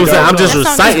 Yeah, You see what I'm saying? I'm just That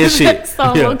song- reciting shit. That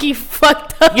song Yeah. low-key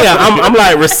fucked up. Yeah, I'm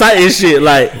like reciting shit.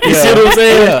 Like you see what I'm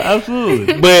saying? Yeah,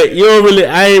 absolutely. But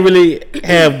I ain't really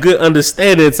have good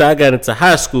understanding until I got into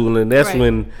high school, and that's Right.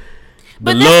 when the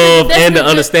But that's love that's and the good-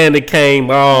 understanding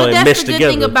came all But and that's meshed the good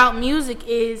together. thing about music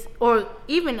is, or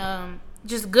even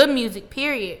just good music,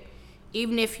 period.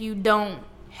 Even if you don't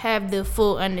have the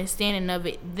full understanding of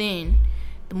it, then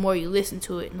the more you listen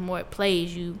to it, the more it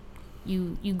plays, you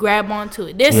grab onto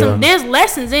it. There's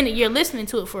lessons in it. You're listening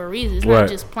to it for a reason. It's Right. not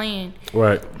just playing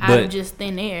Right. out But- of just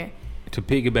thin air. To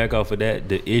piggyback off of that,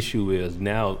 the issue is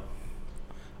now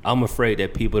I'm afraid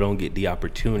that people don't get the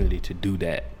opportunity to do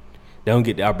that. They don't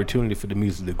get the opportunity for the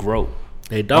music to grow.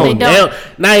 They don't. They They don't.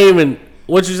 don't. Not even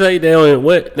what you say. They don't.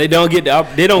 What? They don't get the.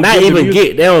 They don't Not give the even music-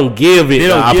 get. They don't give it. They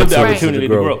don't give the opportunity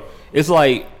to to grow. It's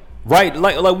like like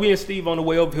we and Steve on the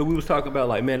way over here, we was talking about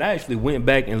like, man, I actually went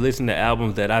back and listened to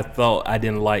albums that I thought I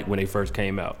didn't like when they first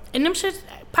came out. And them shits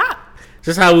pop.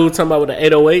 Just how we were talking about with the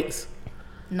 808s.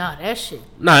 Nah, that shit.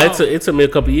 Nah, it took me a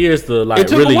couple years to like It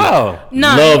took really a while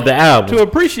Nah. love the album. to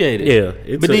appreciate it. Yeah,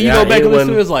 it but took- then you yeah, go back it and listen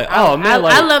to wasn't- it, it's like, oh man,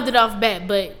 like I loved it off bat,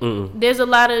 but there's a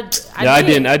lot of. I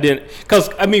didn't, because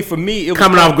I mean, for me, it was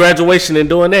coming off graduation and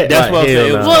doing that. That's what I'm hell saying.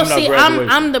 It nah. was- Well, coming out see, graduation.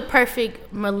 I'm the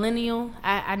perfect millennial.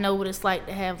 I know what it's like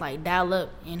to have like dial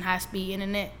up and high speed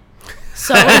internet.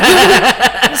 So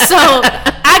I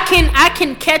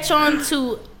can catch on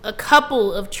to a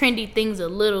couple of trendy things a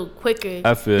little quicker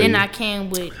I feel than you. I can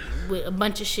with a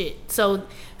bunch of shit. So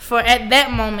for at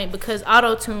that moment, because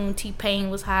auto-tune, T-Pain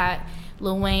was hot,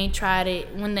 Lil Wayne tried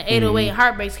it. When the 808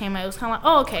 Heartbreaks came out, it was kind of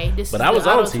like, oh, okay, this But is I the was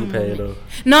on auto-tune T-Pain, movement.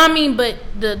 though. No, I mean, but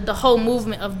the whole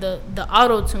movement of the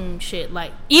auto-tune shit,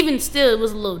 like, even still, it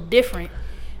was a little different.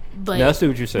 But Now, I see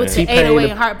what you're saying. with the 808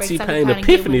 Heartbreaks, I T-Pain can kinda get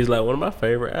Epiphany with is like one of my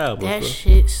favorite albums. that bro.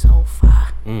 shit so fire.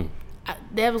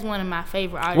 That was one of my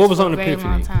favorite artists What was for on a very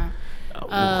Epiphany? long time.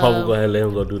 Probably go ahead and let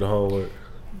him go do the homework.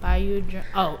 Buy you a drink.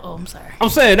 Oh, I'm sorry. I'm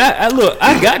saying, I look,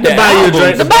 I got that. Buy you a album.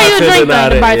 drink. The buy you a drink bartender, thing, the nah,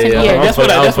 bartender, yeah. That's what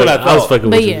I was thought. fucking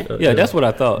But with yeah. you. Yeah, that's what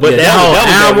I thought. But yeah, that whole was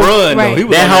album- run, Right. though. He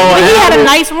was That on whole But he had a album-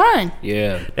 nice run.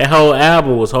 yeah. That whole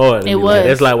album was hard. to It me, was. Like,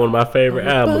 that's like one of my favorite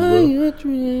albums, bro.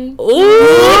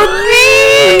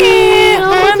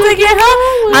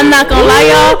 I'm not gonna lie,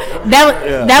 y'all.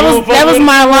 That was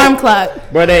my alarm clock.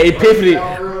 Bro, that Epiphany.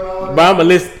 Bro, I'ma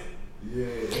listen.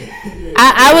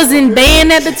 I was in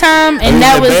band at the time, and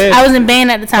I was in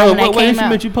band at the time Oh, when that what came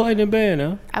instrument out. you played in band,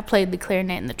 huh? I played the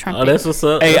clarinet and the trumpet. Oh, that's what's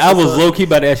up. Hey, That's I what's was up. low key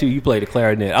about to ask you. You played the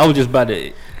clarinet. I was just about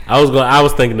to. I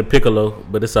was thinking the piccolo,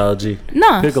 but it's all G.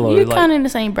 No, Piccolo you're is like- kind of in the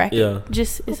same bracket. Yeah.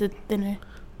 Just it's a thinner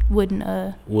wooden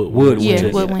Wood. Yeah,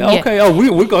 Wood. wood one. Yeah. Okay. Oh,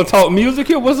 we gonna talk music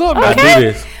here. What's up, man? I do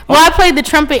this. Well, I played the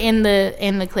trumpet and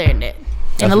the clarinet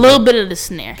and a little bit of the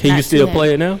snare. Can you still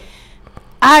play it now?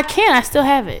 I can. I still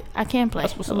have it. I can play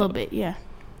what's a little up. bit. Yeah,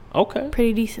 Okay.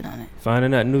 pretty decent on it.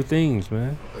 Finding out new things,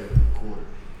 man. Recorder.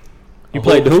 You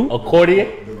played the who? Accordion.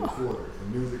 The recorder.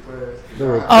 The music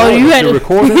class. Oh, you had the to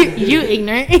recorder? You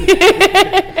ignorant. You ain't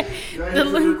had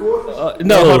the recorder?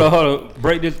 No, hold on.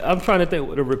 Break this. I'm trying to think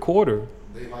with the recorder.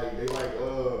 They like I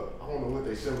don't know what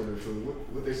they similar to.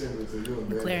 What they similar to? You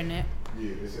and Clarinet. Yeah,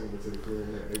 they similar to the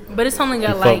clarinet. They But it's only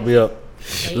got Fuck like me up.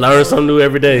 Learn something new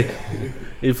every day.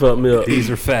 He fucked me up. These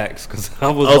are facts, cause I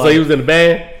was. Oh, like, so he was in the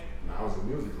band? Nah, I was in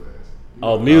music class.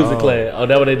 Oh, music class. Oh,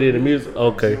 that what they did in music?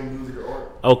 Okay. Music or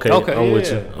art. Okay. Okay, I'm with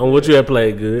yeah. you. I'm with you. I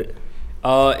played good.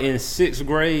 in 6th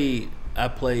grade, I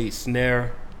played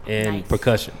snare and Nice.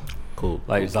 percussion, Cool.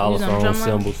 like on xylophone, drumline?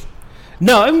 cymbals.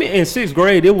 No, I mean in 6th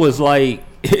grade, it was like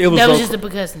it was. that so was just the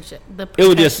percussion shit. It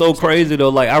was just so crazy though.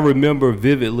 Like I remember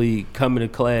vividly coming to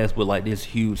class with like this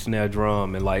huge snare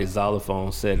drum and like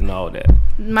xylophone set and all that.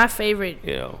 My favorite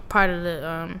You know. part of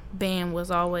the band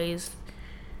was always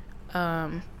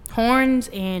horns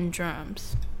and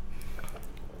drums.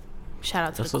 Shout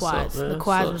out to That's the what's up, quads. man. The That's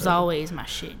quads what's was up. always my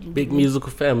shit. You Big dig me? musical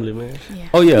family, man. Yeah.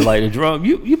 Oh yeah, like the drum.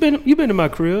 You been in my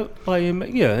crib? Like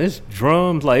yeah, it's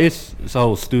drums. Like it's a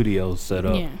whole studio set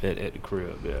up Yeah. at the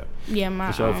crib. Yeah. Yeah,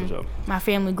 my For sure. my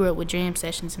family grew up with jam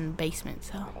sessions in the basement,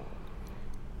 so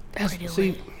pretty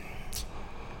See, lit.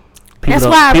 People That's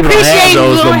don't- why I people don't have appreciate those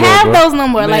we no don't more, have bro. those no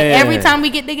more. Like every Man. time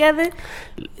we get together,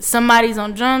 somebody's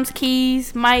on drums,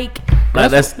 keys, mic,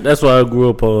 Like that's why I grew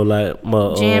up on like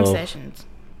my jam sessions.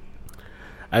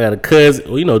 I got a cousin.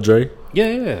 Well, you know Dre.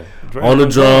 yeah. On the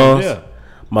drums.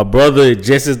 My brother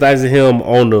just as nice as him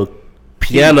on the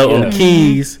piano Yeah. on the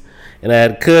keys, and I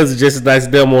had a cousin just as nice as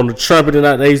them on the trumpet,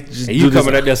 and they just And you do this-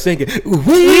 coming out there singing.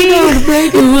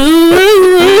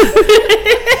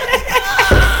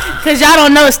 Cause y'all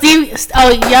don't know Steve. Oh,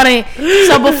 y'all didn't.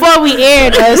 So before we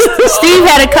aired us, Steve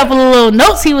had a couple of little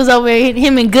notes. He was over here,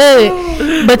 him and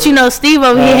Good, but you know Steve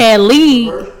over here had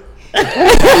lead.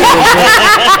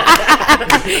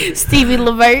 Stevie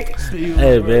Levert.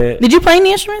 Hey man, Did you play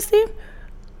any instruments, Steve?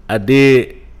 I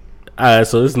did. Alright,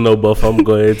 so this is no buff. I'm going to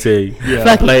go ahead and tell you. I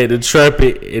Fuck it. played the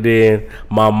trumpet, and then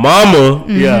my mama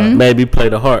Yeah. made me play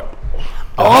the harp.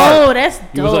 Oh, that's dope.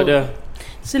 You was like that.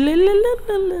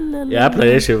 Yeah, I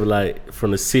played that shit like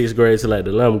from the 6th grade to like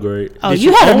the 11th grade. Oh, Did you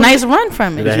you had a own- nice run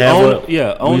from Did I it. have own- one?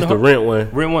 yeah, we own used the to harp? rent one.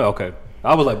 Rent one. Okay.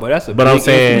 I was like, but that's a. But big I'm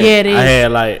saying, Yeah, it is. I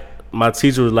had like my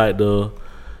teacher was like the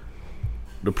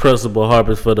principal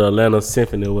harpist for the Atlanta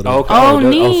Symphony or whatever. Okay. Oh, so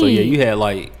neat. yeah, you had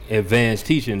like advanced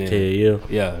teaching there. Yeah.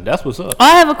 Yeah, that's what's up. Oh,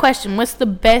 I have a question. What's the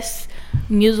best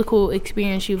musical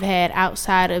experience you've had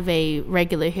outside of a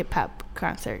regular hip hop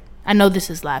concert? I know this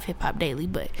is Live Hip Hop Daily,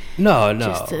 but No.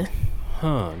 just to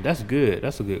That's good.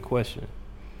 That's a good question.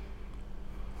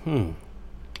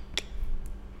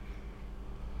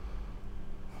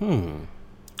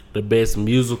 The best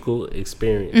musical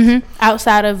experience.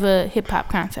 outside of a hip hop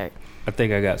concert. I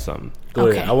think I got something. Go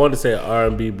ahead. Okay. I wanted to say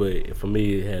R&B, but for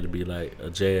me it had to be like a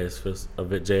jazz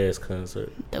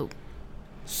concert. Dope.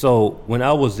 So when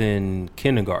I was in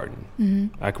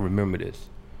kindergarten, I can remember this.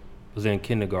 I was in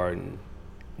kindergarten.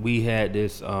 We had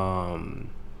this. It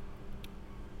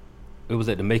was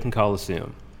at the Macon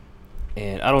Coliseum,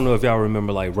 and I don't know if y'all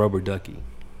remember like Rubber Ducky.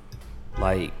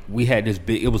 Like we had this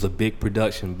big. It was a big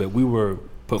production, but we were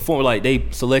performing. Like they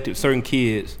selected certain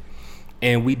kids,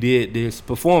 and we did this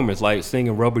performance, like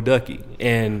singing Rubber Ducky,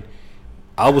 and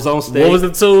I was on stage. What was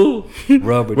the two?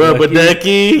 Rubber Rubber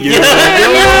Ducky. Ducky. Yeah,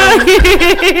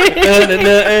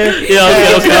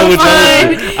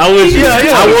 I wish you.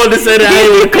 I wanted to say that. I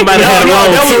didn't come out and had it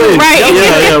wrong too. Right.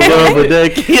 Rubber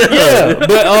Ducky. Yeah,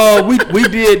 but we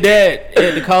did that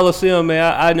at the Coliseum,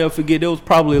 man. I never forget. There was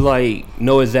probably like,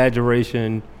 no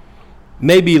exaggeration,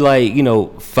 maybe like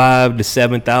 5,000 to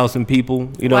 7,000 people.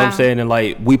 You know what I'm Wow. saying? saying? And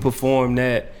like we performed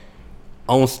that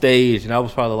on stage, and I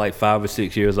was probably like 5 or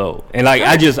 6 years old. And like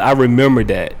I remember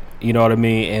that. You know what I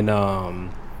mean? And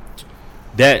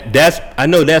that's I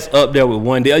know that's up there with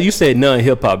one. You said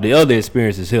non-hip hop. The other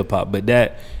experience is hip hop, but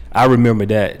that I remember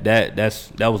that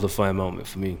was a fun moment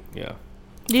for me. Yeah.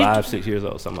 Did- 5, 6 years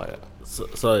old, something like that.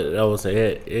 So I would say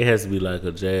it has to be like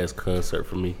a jazz concert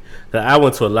for me. 'Cause I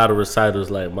went to a lot of recitals.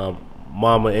 Like my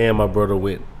mama and my brother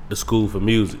went to school for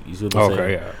music. You see what I'm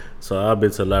saying? yeah. So I've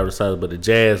been to a lot of recitals, but the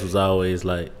jazz was always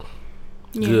like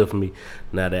good for me.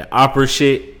 Now that opera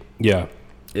shit, Yeah.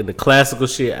 in the classical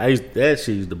shit, that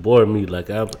shit used to bore me. Like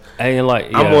I'm yeah.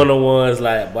 one of the ones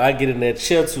like, but I get in that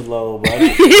chair too long, bro.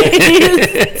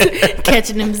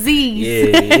 Catching them Z's.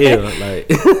 Yeah,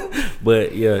 like,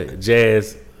 but yeah,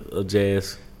 jazz.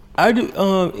 I do.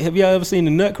 Have y'all ever seen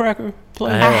the Nutcracker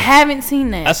play? I haven't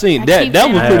seen that. I seen I that. keep That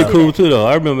saying was I pretty wanna cool see too, though.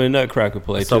 I remember the Nutcracker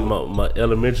play So too. my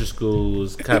elementary school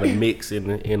was kind of mixed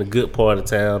in a good part of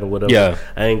town or whatever. Yeah.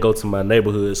 I ain't go to my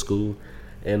neighborhood school,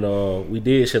 and we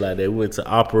did shit like that. We went to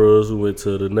operas, we went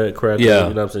to the Nutcracker, Yeah.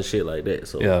 you know what I'm saying, shit like that.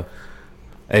 So Yeah.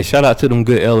 Hey, shout out to them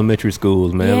good elementary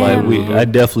schools, man. Yeah, Like man. I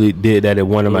definitely did that at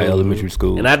one of my elementary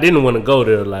schools. and I didn't want to go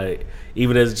there, like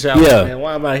even as a child. Yeah. Man,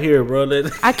 why am I here, bro?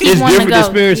 I keep It's wanting to different go.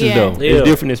 experiences Yeah. though. Yeah. It's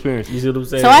different experiences. You see what I'm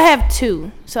saying? So I have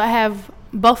two. So I have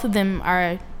both of them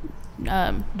are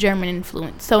German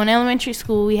influence. So in elementary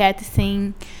school, we had to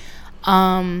sing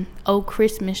 "Oh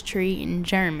Christmas Tree" in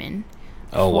German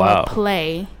Oh for wow. a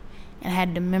play, and I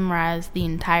had to memorize the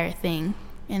entire thing,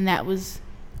 and that was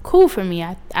cool for me.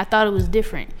 I thought it was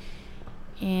different,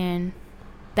 and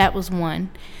that was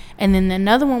one. And then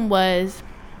another one was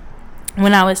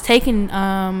when I was taking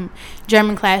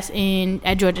German class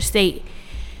at Georgia State.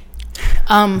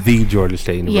 The Georgia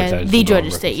State University. Yeah, the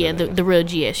Georgia State. Yeah, the real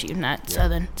GSU, not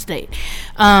Southern State.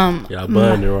 Y'all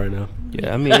bonding right now.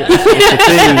 Yeah, I mean, it's the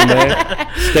thing, man.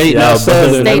 State not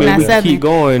Southern. State I mean, not we Southern. keep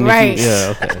going. Right.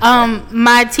 Yeah, okay.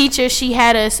 My teacher, she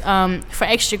had us for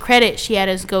extra credit. She had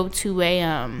us go to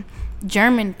a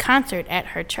German concert at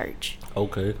her church,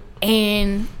 Okay.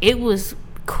 and it was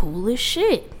cool as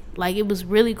shit. Like, it was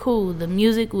really cool. The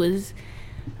music was.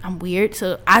 I'm weird,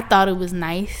 so I thought it was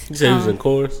nice. You said you was in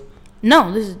chorus?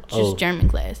 No, this is just Oh. German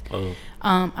class. Oh.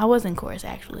 I was in chorus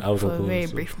actually I was in for a chorus, very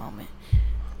too. brief moment.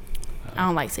 I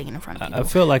don't like singing in front of I people.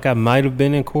 feel like I might have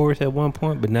been in chorus at one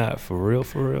point, but not for real,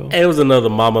 for real. It was another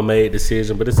mama made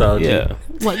decision, but it's all Yeah.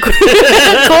 G. What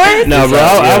chorus? No, bro.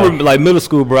 I Yeah. remember, like middle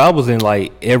school, bro. I was in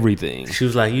like everything. She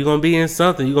was like, "You gonna be in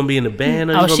something? You gonna be in the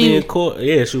band? Or Oh, you gonna she- be in chorus?"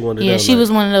 Yeah, she wanted. Yeah, them, she like-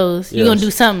 was one of those. You Yeah, gonna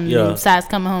do something yeah. besides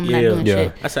coming home and not Yeah. doing Yeah.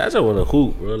 shit. I said, "I just want to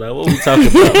hoop, bro. Like, what we talking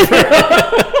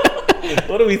about?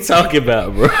 What are we talking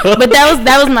about, bro?" But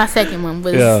that was my second one.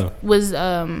 Yeah. Was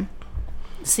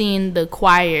seeing the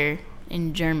choir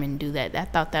in German do that. I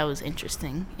thought that was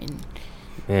interesting. And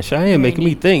Man, Cheyenne making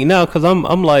me think now, cause I'm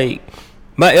like,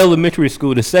 my elementary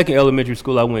school, the second elementary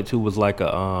school I went to was like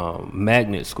a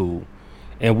magnet school,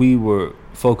 and we were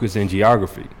focused in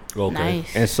geography. Okay.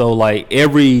 nice. And so like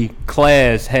every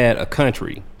class had a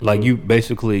country. Like you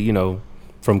basically, you know,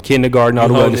 from kindergarten all You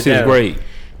the way hold to it 6th down. grade.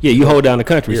 Yeah, you hold down the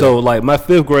country. Yeah. So like my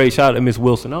 5th grade, shout out to Miss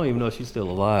Wilson. I don't even know if she's still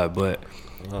alive, but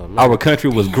our country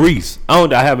was Greece. I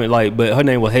haven't like, but her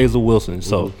name was Hazel Wilson.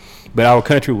 So, but our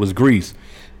country was Greece.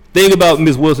 Thing about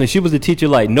Miss Wilson, she was a teacher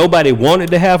like nobody wanted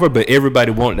to have her, but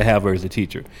everybody wanted to have her as a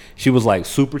teacher. She was like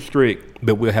super strict,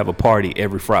 but we'll have a party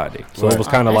every Friday. So it was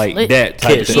kind of that's like lit. that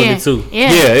type of Catch thing. Yeah. 22.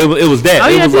 Yeah. Yeah, it was that. All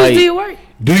It you was gotta do like is do your work.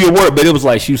 do your work, but it was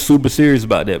like she was super serious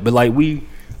about that. But like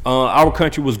our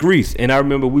country was Greece, and I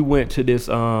remember we went to this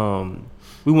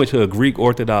we went to a Greek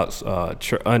Orthodox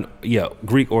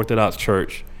Greek Orthodox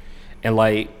church, and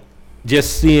like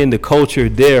just seeing the culture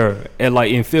there and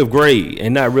like in 5th grade,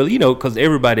 and not really, you know, because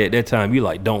everybody at that time you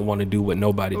like don't want to do what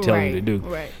nobody telling you to do.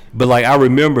 Right. But like I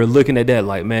remember looking at that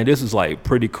like, man, this is like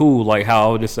pretty cool, like how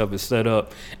all this stuff is set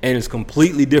up, and it's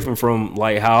completely different from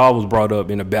like how I was brought up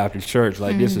in a Baptist church.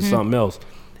 Like this is something else.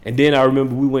 And then I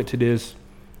remember we went to this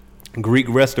Greek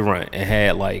restaurant and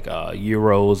had like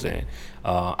gyros, and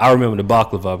I remember the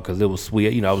baklava because it was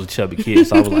sweet. You know, I was a chubby kid,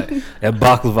 so I was like, that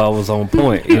baklava was on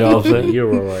point. You know what I'm saying?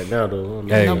 Euro right now, though.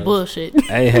 Hey. No bullshit.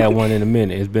 I ain't had one in a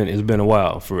minute. It's been a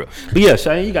while for real. But yeah,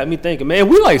 Cheyenne, you got me thinking, man.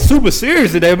 We like super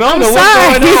serious today, man. I don't know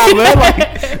what's going on, man. Like,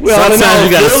 we all in Sometimes our you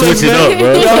gotta feelings, switch it man. up,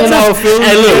 bro. We all in our feelings,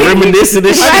 Hey, look, man. reminiscing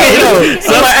and shit.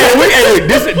 So like, hey,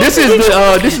 this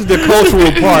is the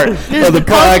cultural part of the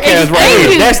podcast right Thank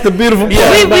here. you. That's the beautiful part.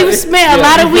 Yeah. We've spent a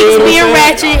lot of weeks being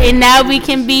ratchet, and now we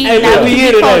can be Hey, now look, we we can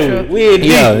in be it, cultural. ain't we? We in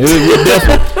Yeah, deep. it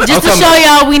definitely. Just to show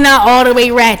y'all we not all the way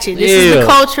ratchet. This is the Yeah.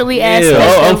 culturally Yeah,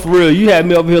 aspect I'm of for real. You had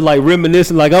me up here like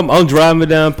reminiscing, like I'm driving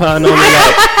down Pine Only.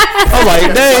 Like, I'm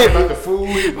like, dang. About the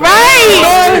food.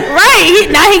 right.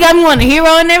 Now he got me on the hero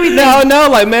and everything. No,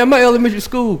 like man, my elementary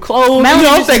school closed. My You know,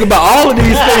 I'm elementary- thinking about all of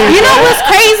these things. You know what's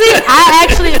crazy? I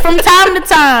actually, from time to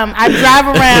time, I drive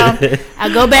around. I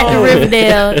go back to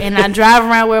Riverdale and I drive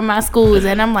around where my school is,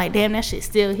 and I'm like, damn, that shit's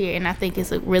still here, and I think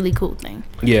it's a really cool thing.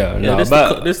 Yeah, Yeah, no, this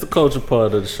but the culture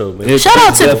part of the show, man. It's- Shout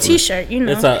out to the definitely. T-shirt, you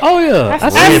know. It's a oh yeah,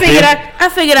 I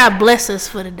figured I'd bless us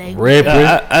for the day.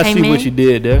 I see Amen. what you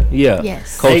did there. Yeah,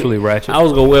 Yes. culturally ratchet. I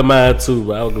was gonna wear mine too,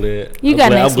 but I'm glad. You I'm got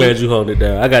glad, next I'm glad week. you hold it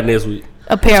down. I got next week.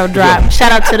 apparel drop.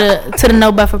 Shout out to the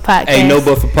No Buffer Podcast. Hey,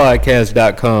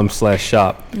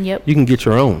 nobufferpodcast.com/shop. Yep. You can get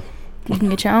your own. You can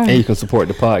get your own. And you can support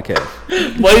the podcast.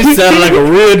 Boy, you sound like a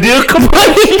real deal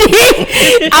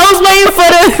I was waiting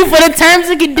for the terms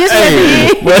and conditions.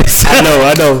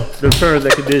 I know. The terms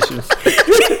and conditions.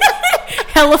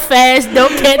 Hella fast,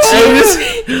 don't catch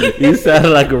you. You sound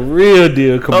like a real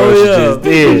deal commercial just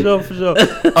did. For sure.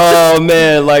 Oh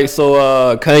man,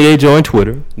 Kanye joined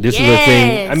Twitter. This is a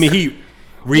thing. I mean, he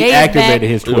reactivated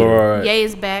his Twitter. Right. Ye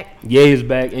is back. Ye is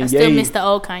back, and I still miss the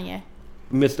old Kanye.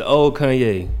 Mr. Old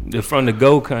Kanye, from the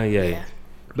Go Kanye. Yeah.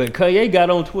 But Kanye got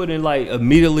on Twitter and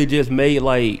immediately just made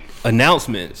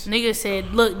announcements. Nigga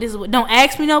said, "Look, this is what. Don't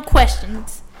ask me no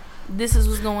questions. This is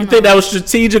what's going on." You think that was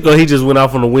strategic, or he just went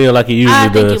off on the wheel like he usually does?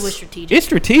 I think it was strategic. It's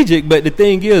strategic, but the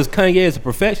thing is, Kanye is a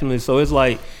perfectionist, so it's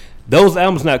like those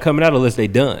albums not coming out unless they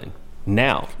done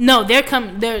now. No, they're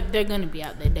coming. They're gonna be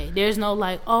out that day. There's no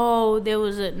there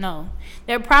was a no.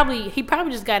 He probably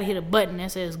just got to hit a button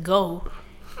that says go.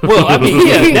 Well, I mean,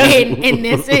 yeah, and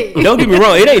that's it. Don't get me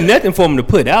wrong, it ain't nothing for him to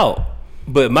put out.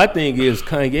 But my thing is,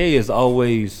 Kanye is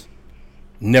always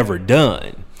never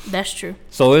done. That's true.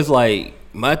 So it's like,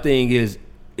 my thing is,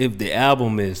 if the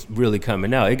album is really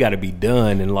coming out, it got to be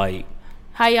done and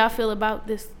How y'all feel about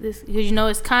this? Because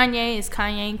it's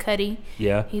Kanye and Cudi.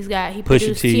 Yeah. He Pusha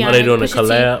produced T. Tiana. Are they doing a Pusha T.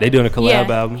 collab? They doing a collab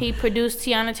album. He produced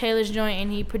Tiana Taylor's joint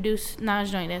and he produced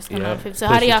Nas' joint. That's coming Yeah. out 5th. So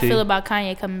how do y'all Pusha T. feel about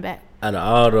Kanye coming back? Out of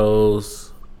all those,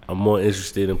 I'm more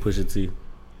interested in Pusha T.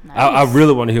 Nice. I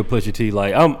really want to hear Pusha T.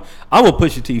 I'm a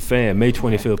Pusha T fan. May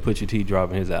 25th, Pusha T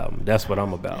dropping his album. That's what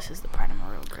I'm about. This is the part I'm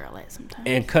a real girl at sometimes.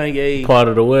 And Kanye, Part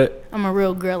of the what? I'm a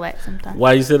real girl at sometimes.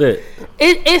 Why you say that?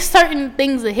 It's certain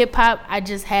things of hip hop I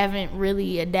just haven't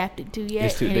really adapted to yet.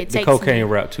 it's too, and the it takes cocaine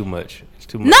me. rap too much. It's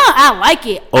too much. No, I like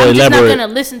it. Oh, I'm just not elaborate.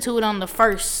 gonna listen to it on the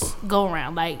first go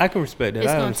around. I can respect that.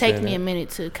 It's I gonna take understand me that. a minute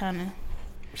to kind of.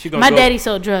 She gonna My go- daddy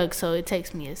sold drugs, so it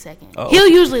takes me a second. Oh. He'll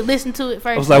usually listen to it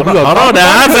first. I was like, we Hold gonna on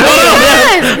now.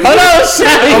 Hold on,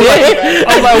 Shawty.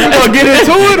 I'm like, we gonna get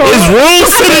into it. Or It's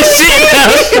rules to the shit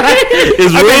now, Shawty.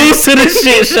 It's rules to the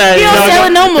shit, he Shawty. don't sell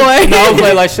it no more. No, I was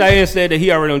like Cheyenne said that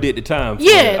he already done did the time. for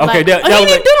Yeah, it. Okay, that he was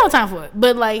didn't do no time for it,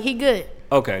 but he good.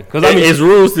 okay. Because I mean, It's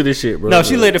rules to the shit, bro. no,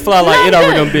 she let it fly No, it he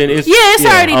already good. done been. It's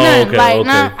already Oh, done. okay,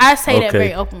 Nah, okay. I say that Okay.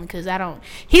 very openly because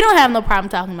he don't have no problem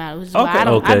talking about it. Which is why I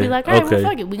don't. I'd Okay, be like, all right, okay.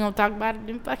 well, fuck it, we gonna talk about it,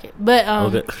 then fuck it. But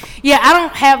Okay. yeah, I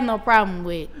don't have no problem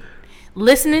with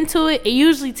listening to it. It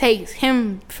usually takes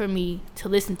him for me to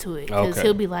listen to it because Okay.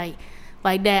 he'll be like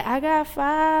that. I got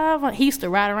 5. He used to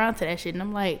ride around to that shit, and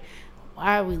I'm like,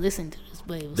 why are we listening to this?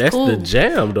 But it was That's cool. the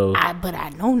jam, though. But I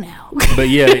know now. But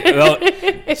yeah,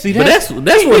 see But that's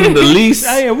one of the least.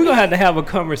 Yeah, we're gonna have a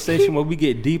conversation where we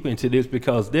get deep into this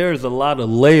because there's a lot of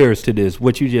layers to this.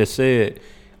 What you just said,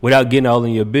 without getting all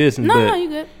in your business. no, you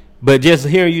good. But just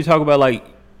hearing you talk about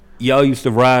y'all used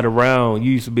to ride around.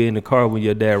 You used to be in the car when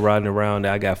your dad riding around.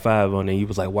 I got 5 on it. And you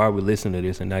was like, why are we listening to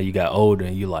this? And now you got older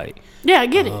and you like, Yeah, I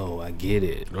get it. oh, I get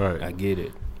it. Right. I get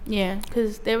it. Yeah,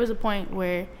 because there was a point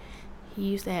where he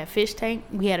used to have fish tank.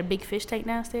 We had a big fish tank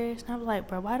downstairs. And I was like,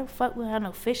 bro, why the fuck we don't have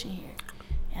no fish in here?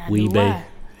 And I Wee knew Bay. why.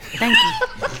 Thank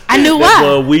you. I knew That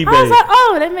why. boy Wee I was Bay. like,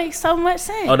 oh, that makes so much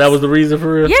sense. Oh, that was the reason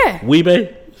for real? Yeah.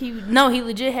 Weebay? He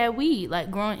legit had weed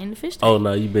growing in the fish tank. Oh,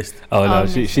 no, you missed it. Oh, no, Oh,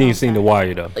 she no, ain't seen The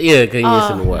Wire, though. Yeah, can you Oh,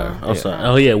 listen to wire? no. I'm sorry.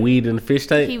 Oh, he had weed in the fish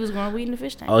tank? He was growing weed in the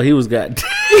fish tank. Oh, he was got.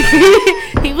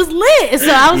 He was lit. So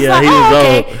I was Yeah, like, he was oh,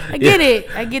 okay. on. I get it.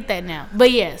 I get that now.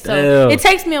 But yeah, so Damn. it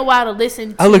takes me a while to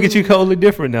listen to. I look at you totally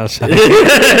different now, Shai.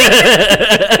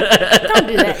 Don't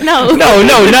do that. No.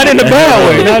 No, not in the bad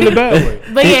way. Not in the bad way.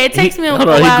 But yeah, it takes me a Hold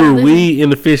while on, he to grew listen. weed in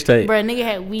the fish tank. Bro, nigga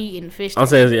had weed in the fish I'm tank.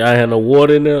 saying I had no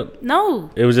water in there. No.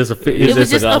 It was just a it It was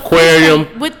just just like a an aquarium fish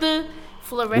tank with the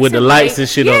fluorescent with the lights and light.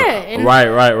 shit yeah, on. and Right.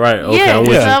 Okay, Yeah, I'm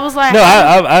with so you. I was like, No,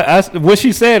 I what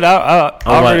she said, I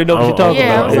already know what you're talking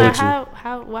yeah, I about. was I'm like, with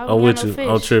you. why I'm we with got no you. fish?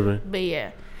 I'm tripping. But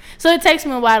yeah, so it takes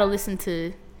me a while to listen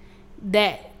to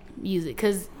that music,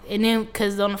 cause on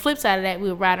the flip side of that, we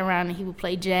would ride around and he would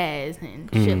play jazz and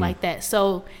shit like that.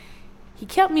 So he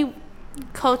kept me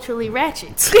culturally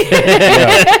ratchet.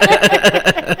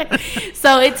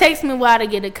 So it takes me a while to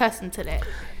get accustomed to that.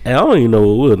 And I don't even know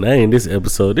what we'll name this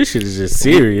episode. This shit is just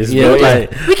serious. Yeah, bro. yeah.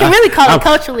 Like, We can really call it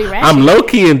culturally ratchet. I'm low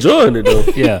key enjoying it though.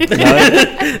 Yeah.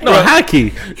 No, high key.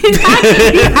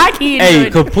 Hockey Hey, enjoyed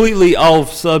it. completely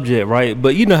off subject, right?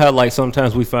 But you know how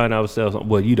sometimes we find ourselves,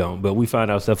 well, you don't, but we find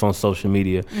ourselves on social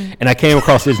media. And I came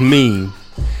across this meme.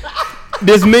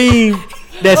 This meme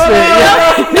that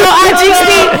said, No,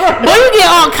 IGC, boy, you get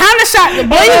all kind of shot.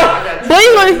 Boy,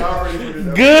 you gonna.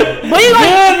 Good. Boy, you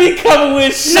gonna. Good be coming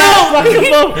with shots like a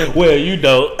mother. Well, you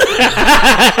don't.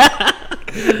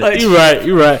 Like, You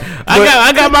right.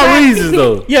 I got my reasons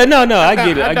though. yeah, no, I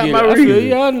get it. I I got get it. my I feel, reasons.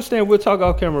 yeah, I understand. We'll talk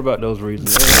off camera about those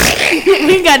reasons.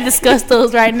 We gotta discuss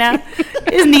those right now.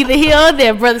 It's neither here or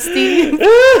there, brother Steve.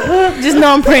 Just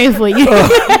know I'm praying for you.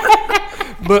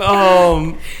 But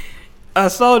I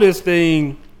saw this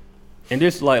thing, and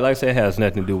this like I said has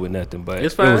nothing to do with nothing, but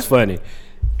It's it fine. was funny.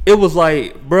 It was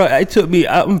like, bro, it took me.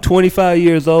 I'm 25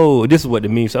 years old. This is what it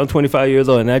means. So I'm 25 years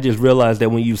old, and I just realized that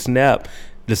when you snap,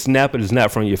 the snapper is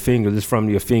not from your fingers; it's from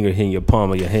your finger hitting your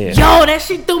palm of your hand. Yo, that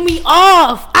shit threw me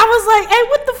off. I was like, hey,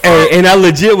 what the fuck? And I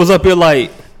legit was up here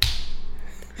like,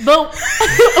 But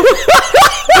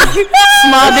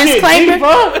small disclaimer.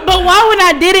 But why when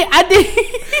I did it, I did.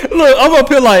 look, I'm up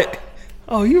here like,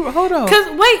 oh, you hold on. Cause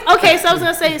wait, okay, so I was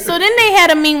gonna say. So then they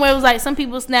had a meme where it was like some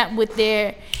people snap with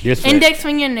their This way. index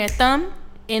finger and their thumb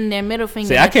and their middle finger.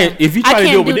 See, and I their can't- thumb. if you try I to do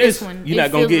can't it with this, one. you're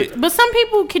not gonna feels- get- But some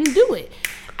people can do it.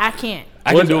 I can't.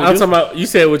 I can do it. I'm talking about. You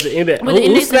said with the index. With the Who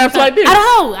index and snaps the like thumb. this? I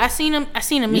don't know. I seen them. I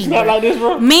seen a meme. snap bro. like this,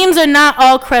 bro? Memes are not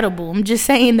all credible. I'm just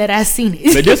saying that I seen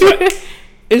it. But this,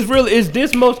 it's really, it's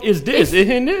this most, it's this, it's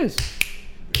in this.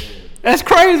 That's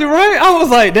crazy, right? I was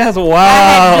like, that's I had to do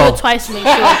wow, it twice to make sure.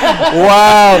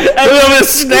 wow. I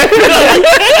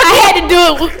had to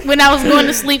do it when I was going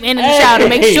to sleep and in the shower to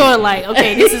make sure, like,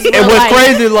 okay, this is real And what's life.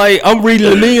 crazy, like, I'm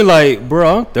reading the meme, like,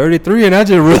 bro, I'm 33, and I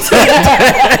just realized.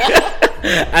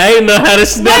 I ain't know how to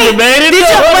snap it, man. Did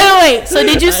you, wait. So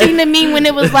did you see the meme when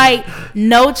it was like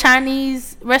no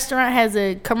Chinese restaurant has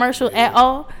a commercial at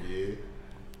all,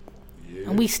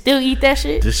 and we still eat that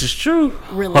shit This is true.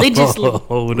 religiously?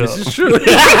 Hold up. This is true.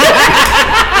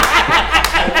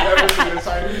 I've never seen a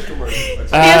Chinese commercial.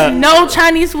 There's no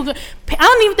Chinese food. I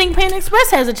don't even think Panda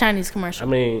Express has a Chinese I commercial.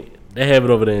 mean, they have it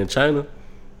over there in China.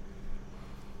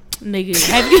 Nigga,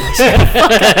 have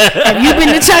you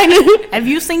been to China? Have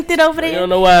you synced it over You there? don't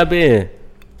know why I've been.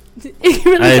 It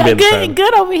really I ain't been to good, China.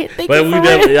 good over here. Thank But you for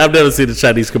real. I've never seen the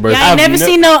Chinese commercial. Y'all ain't I've never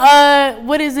ne- seen no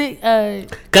what is it?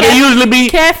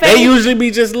 Cause Cafe? they usually be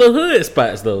just little hood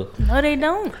spots though. No, they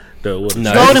don't. No.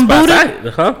 Golden Spots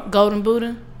Buddha? huh? Golden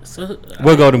Buddha. So,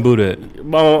 We'll go to Buddha. There's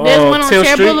one on 10th Chair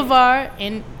Street. Boulevard,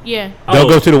 and yeah. Don't Oh.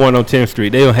 go to the one on 10th Street.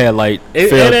 They don't have, like,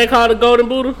 It ain't called the Golden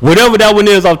Buddha. whatever that one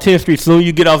is off 10th Street, soon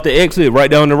you get off the exit, right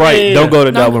down the right, Yeah. don't go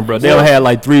to that No. one, bro. They'll have,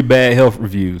 like, 3 bad health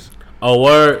reviews. Oh,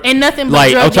 word. And nothing but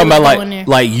Like, drug I'm talking dealers about, go in there.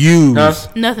 like used. Huh?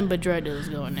 Nothing but drug dealers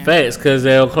go in there. Facts, cause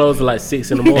they'll close at like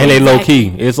 6 in the morning. And they low Exactly.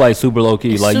 key. It's like super low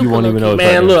key. It's Like you super won't even know. low-key.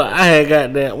 it's Man, like look, I had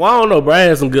got that. Well, I don't know, bro. I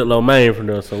had some good lo mein from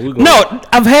there, so we gonna. no,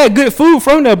 I've had good food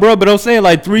from there, bro. But I'm saying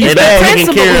like 3 And bad. they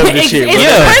taking care of the It's- shit, bro. it's the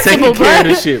Yeah, principle, taking care of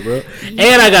bro. the shit, bro.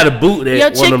 And I got a boot that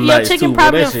Your, one of them your nights chicken too.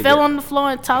 probably That shit fell got- on the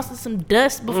floor and tossed in some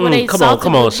dust before they come salted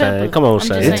on, it with Shane. pepper. Come on, I'm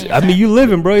just Shane. saying. I mean, you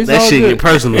living, bro. It's That all shit good. get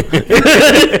personal.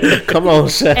 Come on,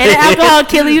 Shane. And the alcohol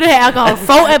killer, you done had alcohol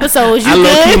 4 episodes. You I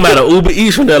low key good? might have Uber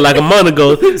Eats from there like a month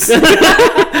ago.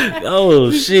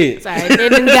 Oh shit. Sorry, they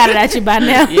didn't got it at you by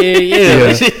now.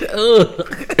 Yeah.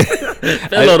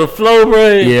 Fell on the floor, bro.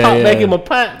 Yeah, Pop back yeah. in my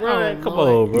pot, bro. Oh, Come Lord.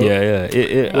 on, bro. Yeah.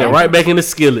 Yeah, right back in the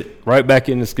skillet. Right back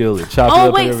in the skillet. Chop it Oh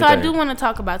up wait, and so I everything. do want to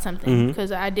talk about something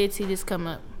because I did see this come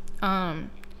up.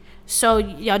 So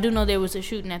y'all do know there was a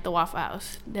shooting at the Waffle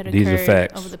House that occurred These are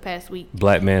facts. over the past week.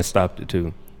 Black man stopped it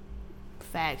too.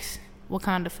 Facts.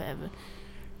 Wakanda forever.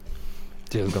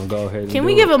 Just gonna go ahead. And Can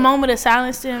we give a moment of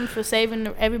silence to him for saving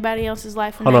everybody else's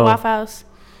life in Hold that on. Waffle House?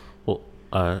 Well,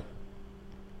 all right.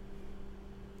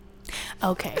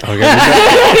 Okay.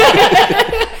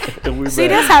 We See,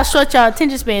 back. that's how short y'all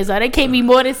attention spans are. They can't be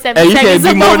more than 7 Hey, you can't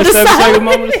seconds. be more than 7 seconds silence.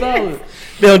 moment of silence.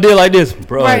 They don't deal like this,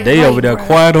 bro. Right, they right, over there right.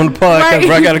 quiet on the podcast. Right.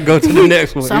 Bro, I gotta go to the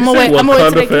next one. So I'm gonna wait. I'm gonna wait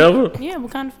till Wakanda they forever? Yeah,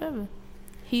 Wakanda forever.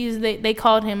 They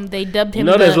called him. They dubbed You him.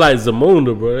 know that's the- like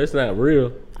Zamunda, bro. That's not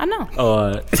real. I know. Oh,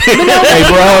 all right. Hey,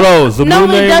 bro, hold on. No,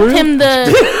 Zamunda they ain't dubbed real? him the.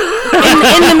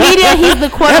 In the media, he's the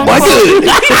quote unquote.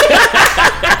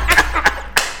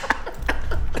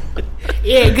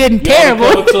 Yeah, good and terrible.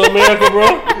 Coming to America, bro.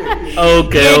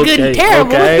 Okay, Yeah, good and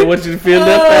terrible. Okay, what you feel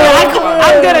that?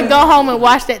 I'm gonna go home and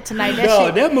watch that tonight. That No,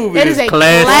 shit. that movie That is is a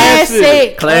classic.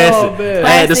 classic. Oh, Classic. man. I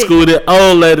had to Classic. school the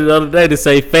old lady the other day to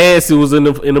say Fancy was in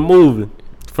the movie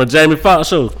from Jamie Foxx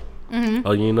show. Mm-hmm.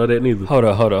 Oh, you ain't know that neither. Hold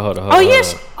on. Oh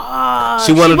yes.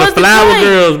 She one of the was flower good.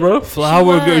 girls, bro.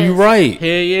 Flower She girl, you was. right. Hell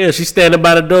yeah, she standing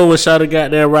by the door when Shawty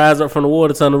got there, rise up from the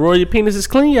water, telling the royal, your penis is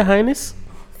clean, your highness.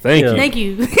 Thank Yeah. you. Thank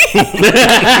you.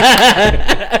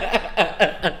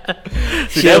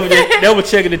 See, that was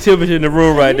checking the temperature in the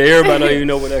room right there. Everybody don't even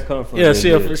know where that comes from. Yeah,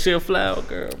 she a flower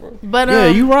girl, bro. But Yeah,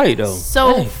 you right though.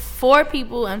 So 4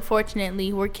 people,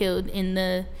 unfortunately, were killed in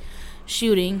the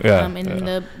shooting. And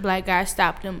the black guy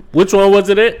stopped him. Which one was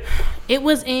it at? It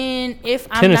was in, if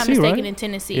I'm Tennessee, not mistaken, right? in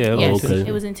Tennessee. Yeah, Yes, okay.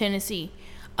 it was in Tennessee.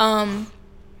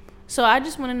 So I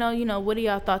just want to know, what are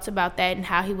y'all thoughts about that and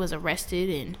how he was arrested?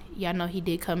 And y'all know he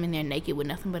did come in there naked with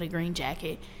nothing but a green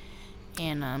jacket,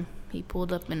 and he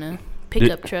pulled up in a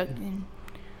pickup truck and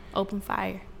opened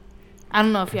fire. I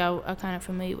don't know if y'all are kind of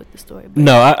familiar with the story. But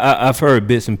No, I've heard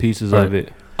bits and pieces of it.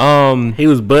 He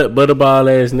was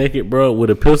butterball ass naked, bro, with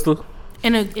a pistol.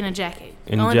 in a jacket.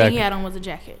 In The a only thing he jacket. had on was a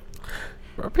jacket.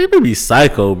 Bro, people be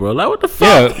psycho, bro. Like, what the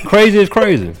Yeah, fuck, crazy is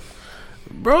crazy.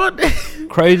 bro?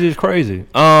 Crazy is crazy.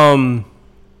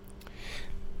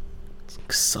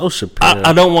 Social Chappelle.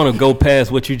 I don't want to go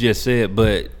past what you just said,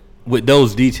 but with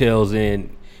those details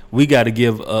in, we got to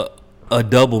give a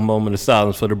double moment of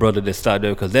silence for the brother that stopped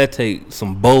there, because that takes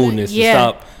some boldness Yeah. to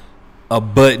stop a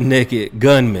butt naked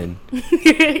gunman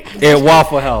at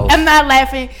Waffle House. I'm not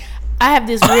laughing. I have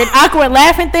this weird awkward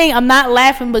laughing thing. I'm not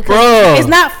laughing because Bro. it's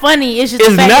not funny. It's just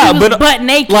It's the fact not, that he was but butt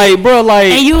naked. like, bro, like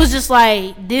and you was just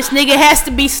like, this nigga has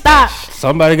to be stopped.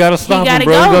 somebody got to stop him, gotta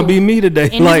bro. It's go. gonna be me today.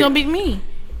 And Like, it's going to be me.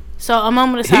 So a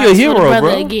moment of He a silence hero, for the brother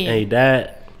bro. again. And he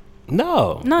died.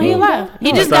 no, No, he alive.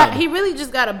 He No. just Stop. he really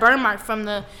just got a burn mark from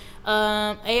the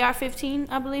AR-15,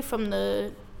 I believe, from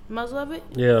the muzzle of it.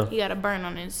 Yeah. He got a burn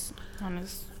on his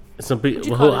Some What you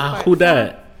people. call this part? Who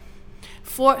died?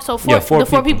 four Yeah, four four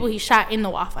people. people he shot in the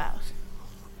Waffle House.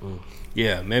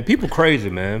 Yeah, man, people crazy,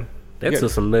 man. That Yeah.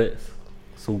 took some nuts.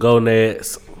 Some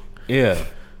gonads. Yeah,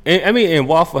 and I mean, in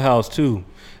Waffle House too.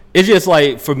 It's just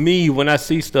like, for me, when I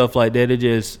see stuff like that,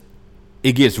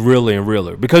 it gets realer and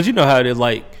realer, because you know how it is.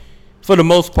 Like, for the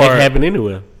most It part, happened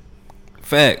anywhere.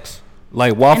 facts.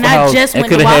 Like Waffle And I House. just That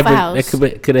went to could have Waffle happened. House.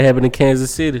 That could have happened in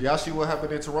Kansas City. Y'all see what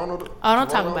happened in Toronto? Oh, don't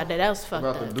talk about that. That was fucked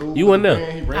About up. the dude. You with wasn't the there.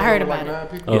 van, he ran I heard over about like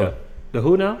it. 9 people. Yeah. The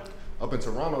who now? Up in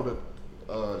Toronto,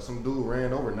 some dude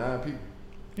ran over 9 people.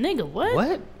 Nigga, what?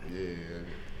 What? Yeah.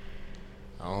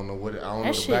 I don't know what. I don't know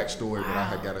That the shit- backstory, but I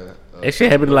had got a. That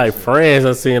shit happened to like France.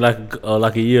 I seen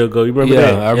like a year ago. You remember Yeah,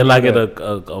 that? I And remember like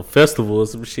that. at a festival or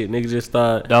some shit. Niggas just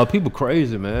started Dog, people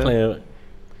crazy, man. playing.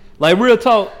 Like, real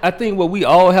talk, I think what we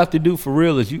all have to do for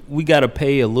real is we got to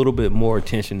pay a little bit more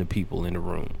attention to people in the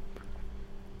room.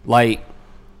 Like,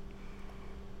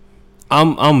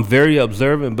 I'm very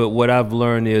observant, but what I've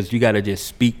learned is you got to just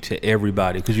speak to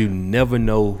everybody, because you never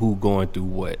know who going through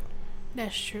what.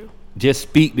 That's true. Just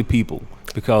speak to people,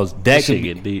 because that That can shit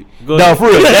be get deep. Go no, ahead. for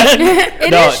real. That,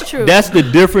 It no, is true. That's the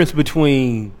difference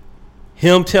between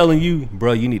him telling you,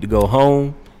 bro, you need to go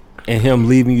home, and him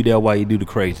leaving you there while you do the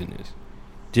craziness.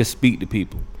 Just speak to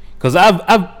people. Cause I've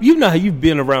you know how you've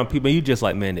been around people and you just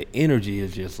like, man, the energy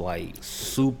is just like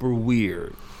super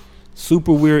weird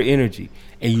energy,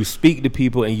 and you speak to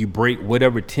people and you break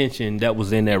whatever tension that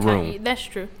was in that room. That's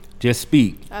true. Just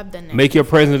speak. I've done that. Make your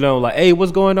presence known. Like, hey,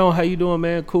 what's going on? How you doing,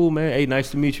 man? Cool, man. Hey, nice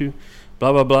to meet you.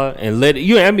 Blah blah blah. And let it,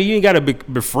 you. I mean, you ain't gotta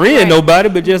befriend Right. nobody,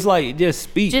 but just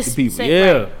speak Just to people. say-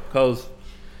 Yeah, right. cause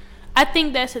I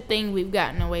think that's a thing we've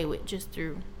gotten away with just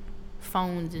through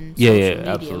phones and Yeah, social yeah,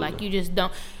 media. absolutely.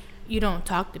 Like you don't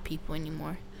talk to people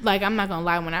anymore. Like, I'm not gonna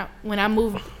lie, when I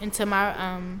moved into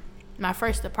my my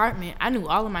first apartment, I knew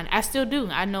I still do.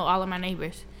 I know all of my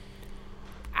neighbors.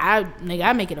 I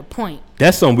make it a point,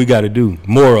 that's something we got to do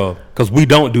more of, cause we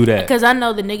don't do that. because I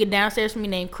know the nigga downstairs from me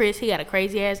named Chris. He got a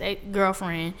crazy ass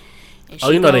girlfriend. And Oh,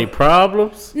 you know they go-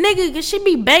 problems? nigga, she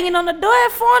be banging on the door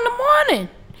at 4 a.m.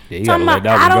 Yeah, you Talking gotta let about,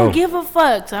 that I one don't go. give a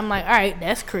fuck. So I'm like, all right,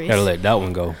 that's Chris. Gotta let that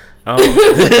one go.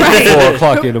 Right.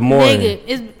 4:00 in the morning. Nigga,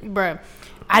 it's bruh.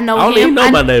 I know I don't him. even know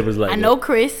my neighbors like I that. know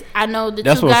Chris. I know the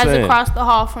That's two what I'm guys saying. across the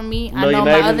hall from me. Know I your know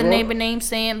my neighbors, other bro? neighbor named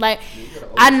Sam. Like,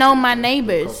 I know my Across the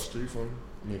neighbors. street from me.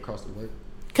 I mean, across the way.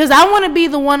 Cause I want to be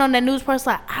the one on that news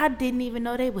person. Like, I didn't even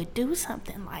know they would do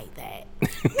something like that.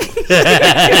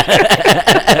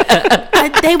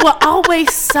 They were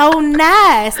always so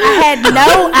nice. I had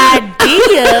no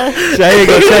idea. I ain't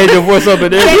gonna change your voice up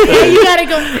in Yeah, there. you gotta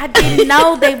go. I didn't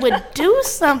know they would do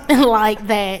something like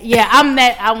that. Yeah, I'm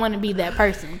that. I want to be that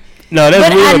person. No, that's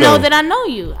But real. I know though. that I know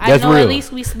you. I That's know real. at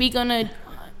least we speak on a,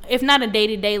 if not a day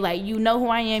to day, like, you know who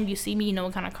I am. You see me. You know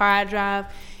what kind of car I drive.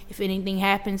 If anything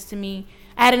happens to me,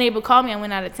 I had a neighbor call me. I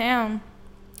went out of town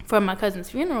for my cousin's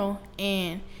funeral,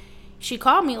 and she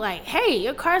called me like, "Hey,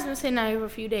 your car's been sitting out here for a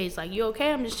few days. Like, you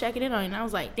okay? I'm just checking in on you." And I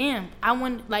was like, "Damn, I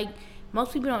want like."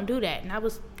 Most people don't do that. And I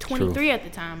was 23 at the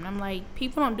time. And I'm like,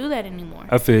 people don't do that anymore.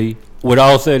 I feel you. With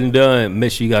all said and done,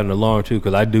 make sure you got an alarm too,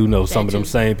 because I do know some of them too.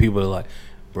 same people are like,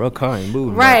 bro, car ain't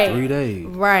moving Right. in 3 days.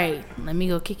 Right. Let me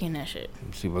go kick in that shit.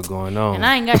 See what's going on. And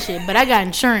I ain't got shit, but I got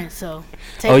insurance, so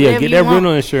take Oh yeah, whatever get you that want.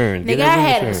 rental insurance. Get Nigga, that I rental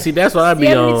had a insurance. See, that's what I be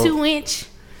on. 72-inch.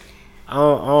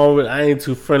 I ain't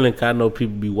too friendly 'cause I know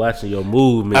people be watching your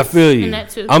movements. I feel you. And that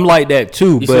too. I'm like that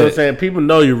too, You see what I'm but saying? People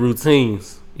know your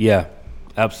routines. yeah,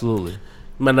 absolutely.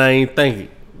 Man, I ain't thinking.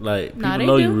 Like, Nah, people they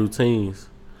know do. your routines.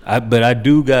 But I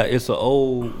do got. It's an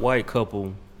old white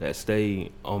couple that stay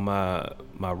on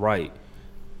my right.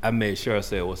 I made sure I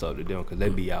said what's up to them because they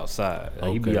be outside.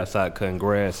 Like, he be Okay. outside cutting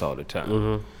grass all the time.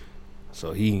 Mm-hmm.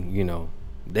 So he,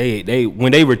 they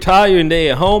when they retire and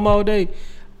they at home all day,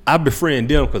 I befriend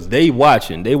them because they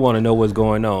watching. They want to know what's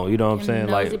going on. You know what I'm saying?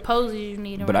 Nosy Like, poses you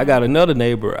need. but I got another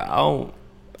neighbor. I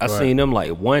Right. seen them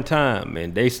like one time,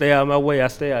 and they stay out my way. I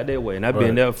stay out their way, and I've been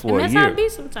Right. there and for a that's how year. it be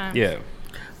sometimes. Yeah,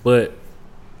 But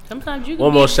Sometimes you. Can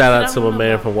one be more shout out shit to I my don't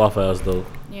man know from Waffle House, though. about.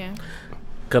 Yeah.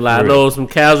 Because I For know real. some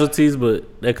casualties, but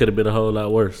that could have been a whole lot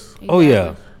worse. Oh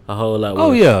yeah. A whole lot worse.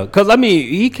 Oh yeah. Because I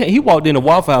mean, he walked into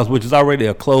Waffle House, which is already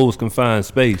a closed, confined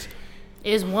space.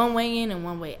 It's one way in and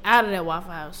one way out of that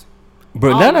Waffle House.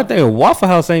 But All now of that I think Waffle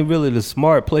House ain't really the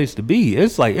smart place to be.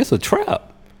 It's like it's a trap.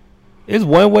 It's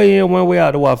one way in, one way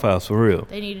out of Waffle House for real.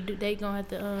 They need to do. They gonna have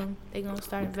to. They gonna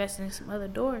start investing in some other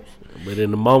doors. But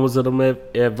in the moments of them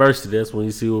adversity, that's when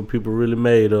you see what people really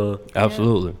made of.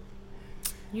 Absolutely.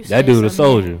 You That said dude a something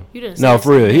soldier. there. You done No, said for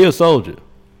real, something he a soldier.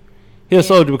 He a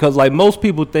soldier because like most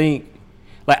people think,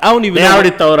 like I don't even. They know already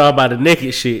thought all about the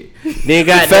naked shit. Then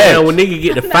Facts. goddamn, when nigga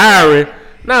get the firing,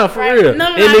 nah, for Right. real.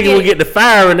 No, Then I nigga get will it. get the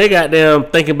firing, they goddamn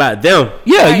thinking about them.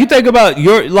 Yeah, you think about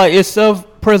your like it's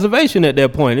self-preservation at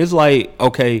that point. It's like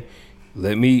okay,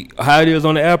 let me how it is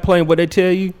on the airplane. What they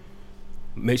tell you,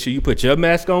 make sure you put your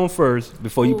mask on first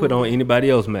before you put on anybody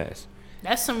else's mask.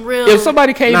 That's some real. If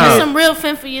somebody came Nah. That's in, some real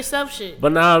fend for yourself shit.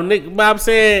 But now, nigga, but I'm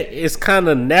saying it's kind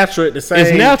of natural at the same.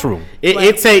 it's natural.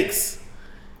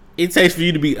 It takes for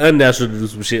you to be unnatural to do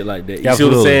some shit like that. You see what I'm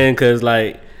Absolutely. saying? Because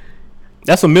like,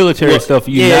 That's some military stuff. For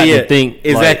you not to think like-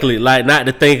 exactly, like not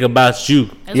to think about you.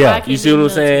 That's yeah, why I can't You see do what I'm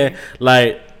saying? military.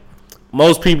 Like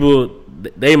most people,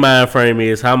 they mind frame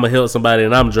is how I'm gonna help somebody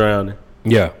and I'm drowning.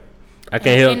 yeah. I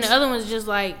can't help. And the other one's just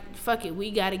like, fuck it,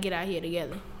 we gotta get out here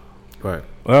together. Right.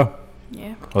 Well,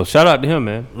 Yeah. well, shout out to him,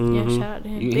 man. Yeah. Shout out to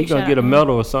him. He Big gonna shout get a out to him.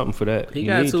 medal or something for that. He You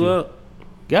got need two to. up.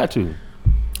 Got to.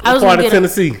 I was Part gonna of get.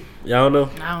 Tennessee. Y'all know.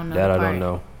 I don't know. That the I part. don't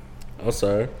know. I'm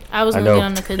sorry. I was I gonna know. get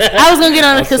on the. I was gonna get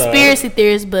on the I'm sorry. conspiracy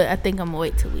theories, but I think I'm gonna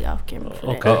wait till we off camera for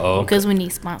Okay. that. Uh-oh. Because we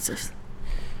need sponsors.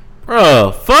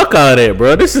 Bro, fuck all that,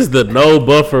 bro. This is the No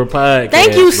Buffer podcast.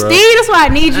 Thank you, bro. Steve. That's why I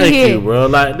need you Thank here. you, bro.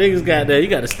 Like niggas got that. You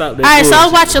got to stop that. All right, so I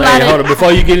bullshit. watch a lot Hey, of. hold on.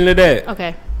 Before you get into that,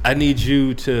 Okay. I need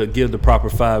you to give the proper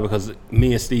 5 because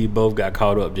me and Steve both got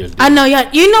caught up just. I know y'all.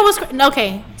 You know what's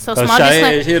okay? So small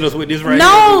Cheyenne disclaimer. hit us with this right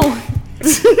No.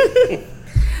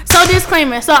 So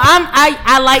disclaimer. So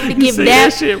I like to give Say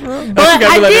that, that shit, bro. but She got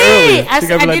I me like that did. earlier. I She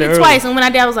got me like did that it twice, and when I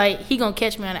did, I was like, he gonna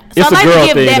catch me on that. So It's I a like girl to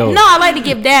give thing, that. though. No, I like to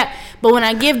give that. But when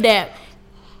I give that,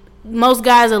 most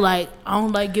guys are like, I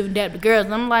don't like giving that to girls.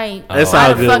 And I'm like, That's why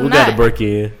all the good. fuck We got to not? break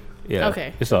in. Yeah.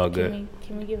 Okay. It's all good.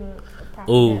 Can we give a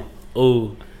proper Ooh, dap?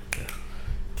 ooh.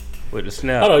 With the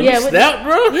snap. Hold on, Yeah, you with- snap,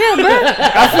 bro? Yeah, bro.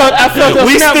 I felt the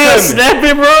We snap still coming.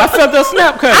 snapping, bro? I felt the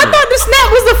snap coming. I thought the snap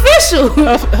was official. We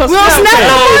don't snap snap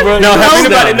came. no more? bro. No, You have don't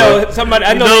anybody snap, know? bro. Somebody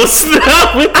I know. No snap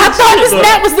with I the thought the shit, bro.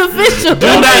 snap was official. Do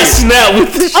not snap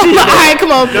with the Oh, shit. all right,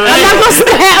 come on. I'm not gonna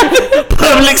snap.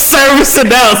 Public service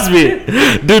announcement.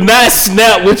 Do not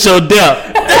snap with your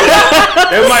dap.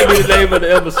 That might be the name of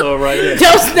the episode right there.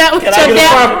 Don't snap with your get a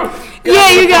dap.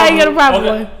 Yeah, you got a proper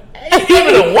one. Give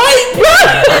it a white, bro.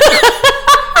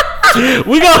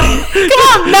 We gon' Come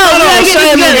on, no, Hold we on, gotta get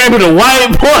Shane this gave together. me the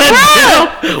white boy.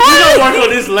 Bro, We gonna work on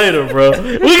this later, bro.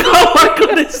 We gonna work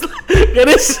on this. Yeah,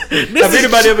 this Have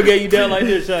anybody ever gave you down like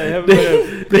this, Shane? Have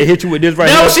anybody- They hit you with this right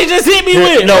No, here. she just hit me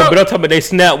Yeah, with. no, but I'm talking about they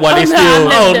snap while they Oh, still.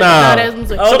 no, nah. that's what I'm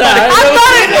saying. Oh, nah. I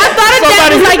thought it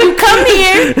that was like you come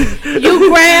here, you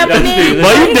grab and then.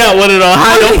 Boy, you down one of the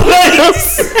higher players.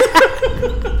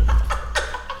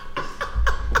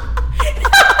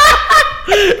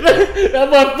 That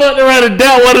boy fucked around and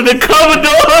down one of the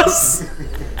Commodores.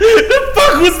 The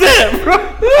fuck was that, bro?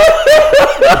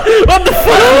 What the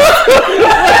fuck?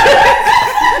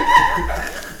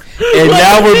 And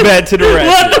now we're back to the What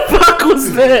rap. the fuck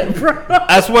was that, bro?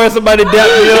 I swear somebody dapped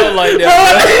me up like that.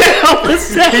 What the hell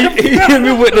was that? He hit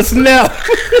me with the snap.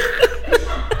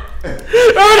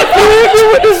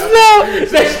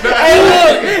 Hey,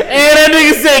 look, and that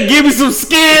nigga said, "Give me some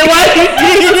skin." Why he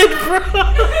did it, bro? Bro,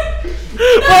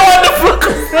 what the fuck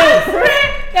was that, bro?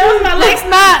 That was my next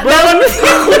line.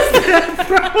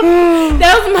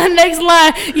 That was my next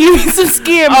line. You need some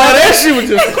skin, bro. Oh, that shit was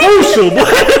just crucial,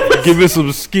 boy. Give me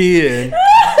some skin.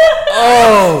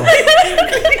 Oh.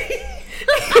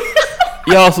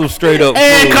 Y'all some straight up.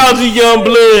 And fools. called you young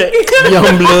blood.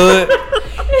 Young blood.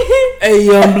 Hey,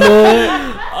 young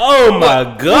blood. Oh my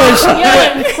gosh.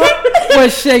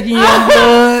 What's shaking young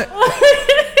blood?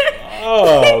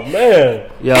 Oh man.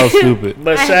 Y'all stupid.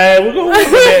 But Shane, we're gonna work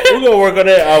on that. We're gonna work on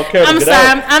that off camera. I'm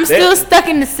sorry. I'm still stuck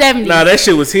in the 70s. Nah, that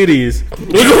shit was hideous.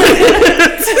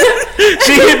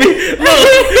 She hit me.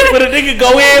 Look, when a nigga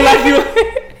go in like you.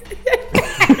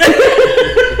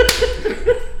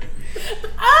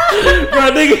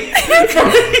 Bro, nigga.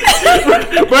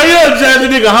 Bro, you don't judge a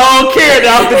nigga whole carrot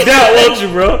off the doubt, won't you,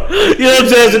 bro? You don't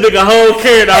judge a nigga whole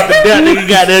carrot off the doubt. Nigga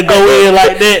got there go in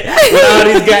like that with all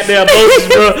these goddamn emotions,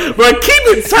 bro. Bro, keep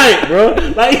it tight, bro.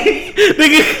 Like,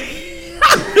 nigga.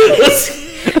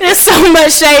 There's so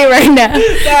much shade right now.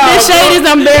 This shade is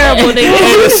unbearable, nigga.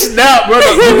 Hey, the snap, bro.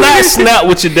 You not snap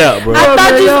with your doubt, bro. I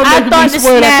thought the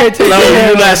snap. No,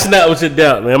 you not snap with your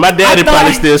doubt, man. My daddy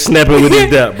probably still snapping with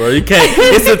his doubt, bro. You can't.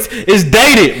 It's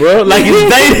dated, bro. Like it's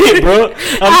dated, bro.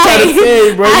 I'm trying to tell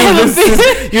you, bro.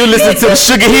 You listen to the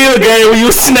Sugar Hill game when you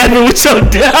was snapping with your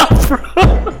doubt, bro.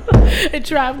 A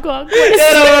Tribe Called That's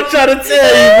Quest. what I'm trying to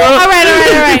tell you, bro. All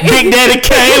right. Big Daddy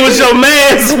Kane was your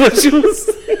man's. What you was.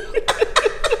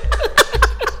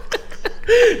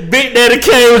 Big Daddy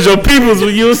Kane was your peoples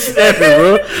when you was snapping,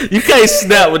 bro. You can't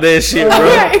snap with that shit, bro.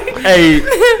 Right. Hey,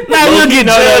 now you'll get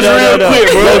judged real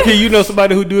quick, bro. Okay, you know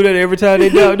somebody who do that every time they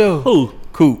doubt though? Who?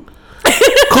 Coop.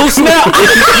 Cool snap.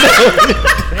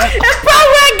 That's probably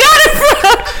where I got it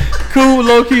from. Coop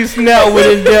low key snap with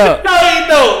his doubt. No, he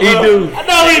don't. He do.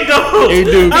 No, he don't. He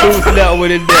do. Coop snap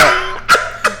with his doubt.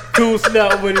 Coop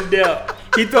snap with his doubt.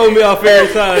 He told me off every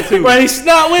time too. Right, he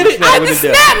snap with it. Snap The with his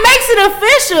doubt. snap makes it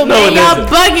official, No, man. it Y'all doesn't.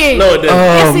 bugging. No, it doesn't.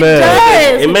 Yes, it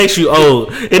does. It makes you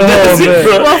old. It doesn't, man.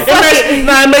 bro. Well, fuck It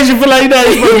makes you feel like you're not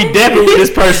supposed to be dapping with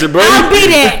this person, bro. I'll be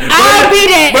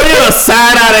that. Bro, you're a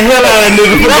side out of hell out of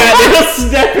nigga for goddamn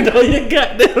snapping on your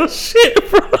goddamn shit,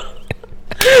 bro.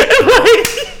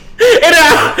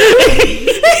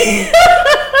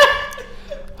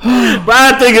 But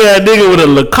I think of that nigga with a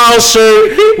Lacoste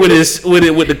shirt,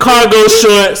 with the cargo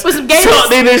shorts, With some gators?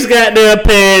 tucked in his goddamn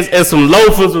pants, and some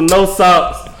loafers with no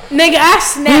socks. Nigga, I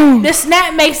snap. The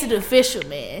snap makes it official,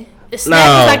 man. The snap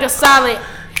No. is like a solid.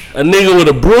 A nigga with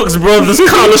a Brooks Brothers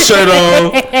collar shirt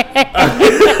on.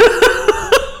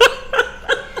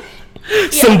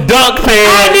 Some dunk Hey,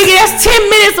 pants. nigga, that's 10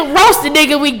 minutes of roasting,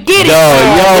 nigga. We get it. Dog,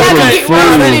 y'all Y'all some get fools.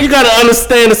 roasted. You gotta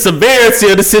understand the severity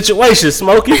of the situation,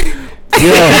 Smokey.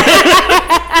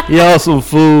 Y'all some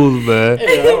fools, man.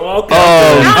 Okay. I don't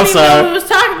I'm even know what we sorry. was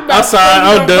talking about. I'm sorry, You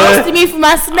I'm were done. roasting me for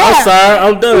my snap. I'm sorry,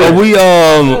 I'm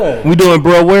done. We doing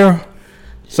bro where?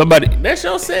 Somebody. That's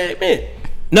your segment.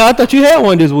 No, I thought you had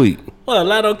one this week. Well,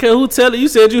 I don't care who tell it. You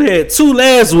said you had 2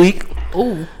 last week.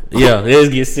 Ooh. Yeah, let's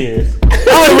get serious. I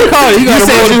don't recall it. You You got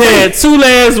said you had 2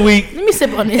 last week. Let me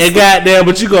sip on this. And goddamn,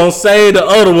 but you gonna save the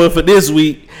other one for this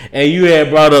week. And you had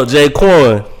brought up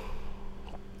Jaquan.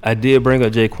 I did bring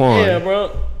up Jaquan. Yeah,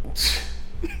 bro.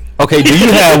 Okay, do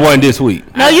you have one this week?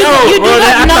 No, you do bro,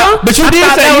 not know. But you did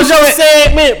That say was your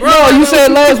segment, bro. No, you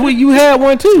said last week you had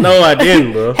one too. No, I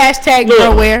didn't, bro. Hashtag Look,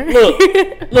 nowhere.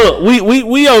 look,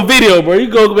 we on video, bro. You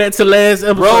go back to last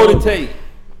episode. Roll the tape.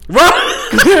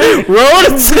 Roll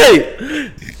the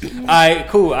tape. All right,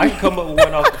 cool. I can come up with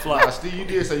one off the fly. Steve, you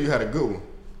did say you had a good one.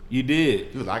 You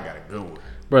did. You was like, I got a good one.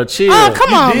 Bro, chill. Oh,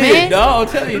 come on, Did, man. dog.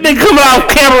 I'll tell you. They come out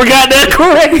camera, got that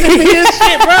correct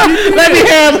shit, bro. Let me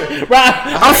have, bro.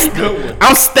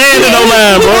 I'm standing on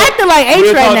mine, He bro. acting like H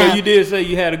Real right talk, now. though, you did say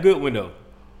you had a good one though.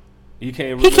 You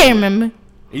can't. He can't remember.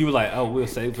 You were like, "Oh, we'll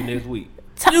save it for next week."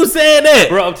 You said that,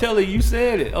 Bro, I'm telling you, you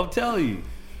said it. I'm telling you.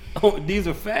 Oh, these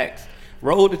are facts.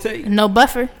 Roll the tape. No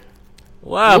buffer.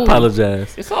 Well, I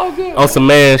apologize. It's all good. On some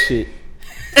man shit.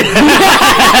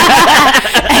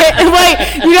 Wait,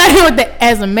 you got hit with the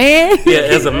as a man? Yeah,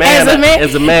 as a man, As a man,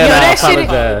 as a man, Yo, I that shit is-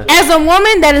 apologize. as a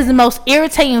woman, that is the most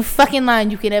irritating fucking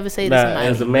line you can ever say to Nah, somebody.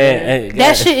 as a man,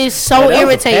 That shit is so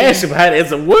irritating. Passion behind it.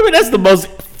 As a woman, that's the most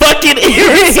fucking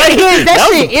irritating. That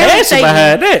was shit the passion irritating.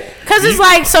 behind that. Cause it's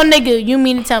like, so nigga, you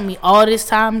mean to tell me all this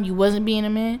time you wasn't being a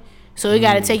man? So it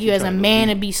gotta take you as a man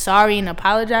to be sorry and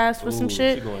apologize for some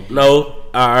shit? No,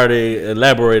 I already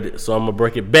elaborated, so I'm gonna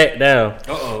break it back down.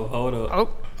 Uh-oh, hold up. Oh,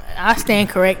 I stand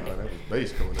corrected.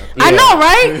 Bass coming out. I know,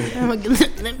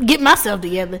 right? Let me get myself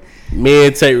together.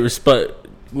 Men take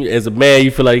as a man,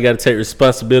 you feel like you got to take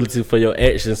responsibility for your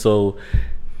actions. So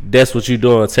that's what you're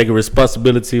doing, taking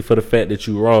responsibility for the fact that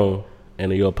you're wrong,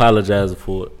 and you're apologizing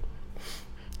for it.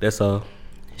 That's all.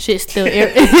 Shit still,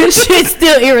 shit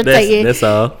still irritating. That's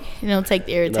all. You don't take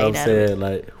the You know irritating what I'm out of it. saying?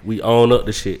 Like, we own up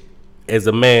to shit as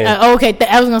a man. Okay,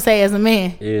 I was gonna say as a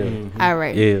man. Yeah, All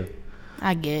right. yeah.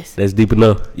 I guess That's deep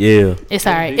enough. Yeah. it's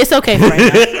all right. It's okay for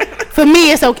right now. For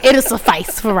me, it's okay. It'll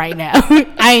suffice for right now.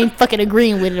 I ain't fucking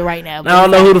agreeing with it right now. I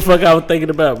don't know who the fuck I was thinking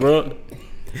about, bro.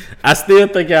 I still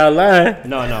think y'all lying.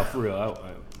 No, for real.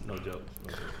 No jokes.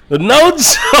 No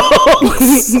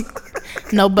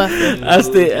jokes. No buffer. I'm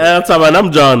talking about.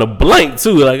 I'm drawing a blank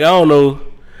too. Like I don't know.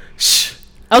 Shh.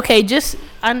 Okay,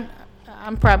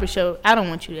 I'm probably sure. I don't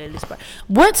want you to at this part.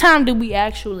 What time do we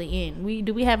actually end?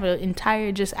 Do we have an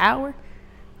entire just hour?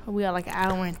 Or we are like an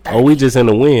hour and 30? Oh, we just in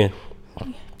the wind.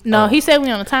 No, he said we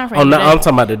on a time frame. Oh no, today. I'm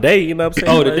talking about the day. You know what I'm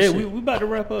saying? Oh, Like today shit. we about to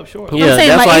wrap up short. Yeah, saying,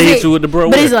 that's like, why I is hit it- you with the bro.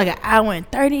 But is it like an hour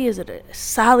and 30? Is it a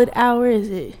solid hour? Is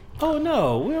it? Oh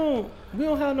no, we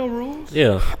don't have no rules.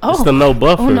 Yeah. Oh. It's the no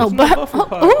buffer. Oh no, No but buffer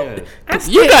podcast.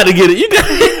 You got to get it. You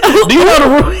got. Do you know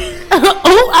the rule?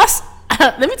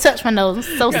 let me touch my nose.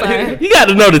 I'm so sorry. You got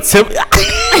to know the temp.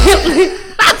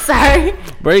 I'm sorry.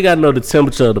 Bro, you got to know the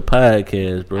temperature of the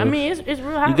podcast, bro. I mean, it's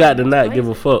real hot. you got to not give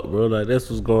a fuck, bro. Like that's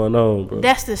what's going on, bro.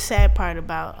 That's the sad part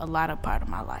about a lot of part of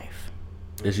my life.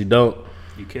 If you don't,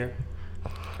 You care?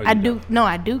 Or I you do. don't? No,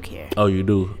 I do care. oh, you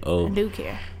do. I Oh, do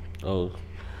care. oh.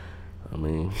 I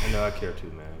mean, I know I care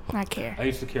too, man. I care. I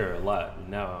used to care a lot. But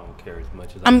now I don't care as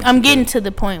much as I'm used to getting care. to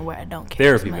the point where I don't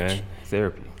care. Therapy, as much. man.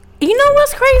 Therapy. You know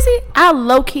what's crazy? I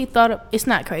low key thought it's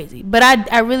not crazy, but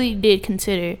I really did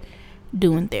consider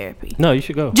doing therapy. No, you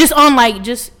should go. Just on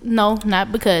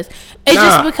not because it's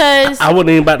just because I wasn't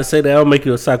even about to say that. I'll make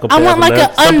you a psychopath. I want like man.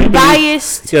 an Some people need-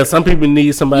 unbiased. Yeah, some people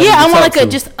need somebody. Yeah, to I want talk like a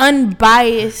to. just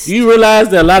unbiased. You realize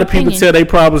that a lot of people opinion. tell their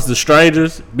problems to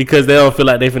strangers because they don't feel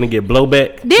like they finna get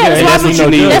blowback. Yeah, And that's what why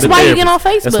you need. that's as a why you get on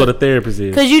therapist. That's Facebook. what a therapist is.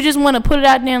 Because you just want to put it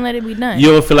out there and let it be done. You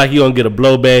don't feel like you're gonna get a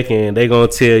blowback and they gonna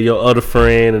tell your other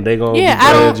friend and they gonna Yeah, be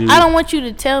I mad at you. don't want you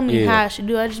to tell me Yeah. how I should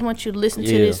do. I just want you to listen to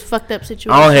Yeah. this fucked up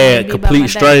situation. I don't and have be about my complete day.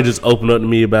 strangers open up to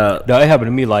me about No, it happened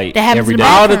to me like That happens every to day. me.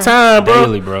 all the time, bro.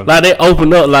 Daily, bro. Like they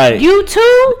open up like You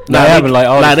too? No, it happened like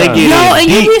all the they time. get No, in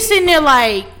and you deep. be sitting there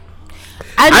like,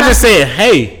 I just said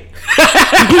hey.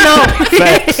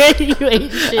 you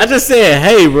ain't shit. I just said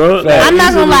hey, bro. Like, I'm you not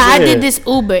see gonna what lie, I I'm did saying? this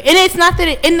Uber, and it's not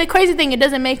that. And the crazy thing, it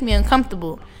doesn't make me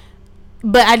uncomfortable.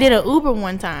 But I did an Uber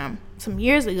one time some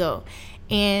years ago,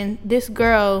 and this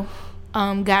girl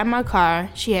got in my car.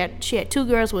 She had 2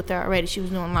 girls with her already. She was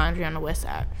doing laundry on the west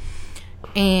side,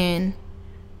 and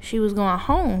she was going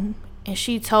home. And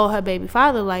she told her baby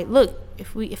father, like, look,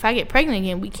 if I get pregnant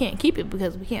again, we can't keep it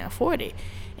because we can't afford it.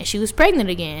 And she was pregnant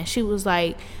again. She was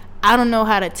like, I don't know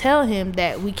how to tell him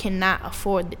that we cannot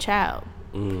afford the child.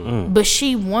 But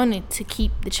she wanted to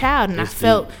keep the child, and I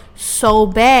felt so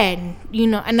bad, you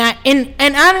know. And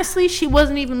honestly, she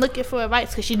wasn't even looking for advice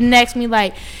because she didn't ask me,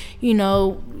 like, you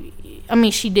know. I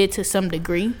mean, she did to some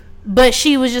degree, but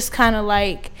she was just kind of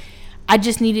like, I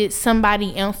just needed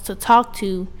somebody else to talk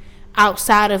to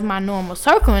outside of my normal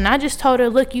circle. And I just told her,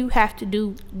 look, you have to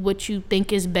do what you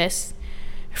think is best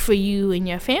for you and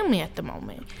your family at the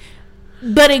moment.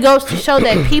 But it goes to show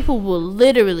that people will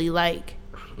literally like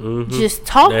just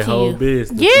talk That to whole you.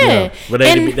 business. Yeah. But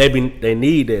And- they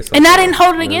need that. and I sometimes, didn't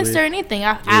hold it you know against what her I or mean? anything.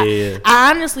 Yeah.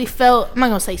 I honestly felt, I'm not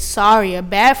going to say sorry or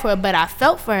bad for her, but I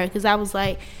felt for her because I was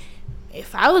like,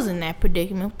 if I was in that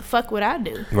predicament, what the fuck would I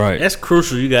do? Right. That's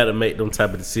crucial. You got to make them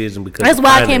type of decisions because That's of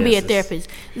why I can't be a finances. therapist.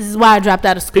 This is why I dropped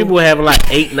out of school. People were having like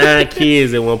 8, 9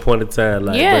 kids at one point in time.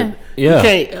 Like, Yeah. but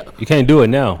Yeah. You can't do it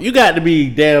now. You got to be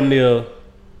damn near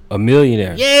A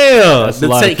millionaire. to a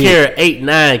lot of take care of 8,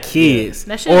 9 kids.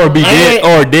 That shit Or don't be work. dead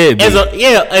or dead. As a,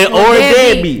 or a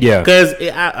deadbeat. deadbeat. Yeah. Because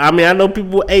I mean, I know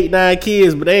people with 8, 9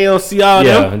 kids, but they don't see all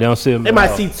Yeah, them. they don't see them. They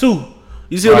might see 2.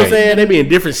 You see what I'm Right. saying? They be in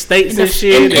different states and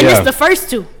shit. And Yeah. it's the first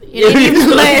 2. It ain't even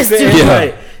the last 2. Yeah.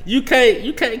 Like, you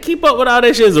can't keep up with all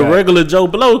that shit as a Right. regular Joe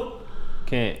Blow.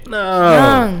 Can't. No.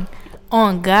 Young.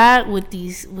 On God, with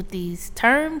these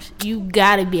terms, you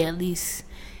gotta be at least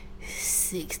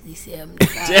 60,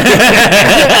 75.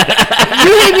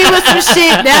 You hit me with some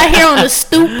shit down here on the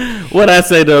stoop. What I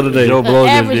say the other day? Joe Blow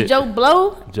just Average did. Joe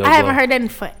Blow. Joe I haven't Blow. heard that in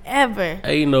forever.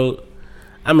 Hey, you know,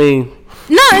 I mean,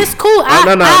 No, it's cool. I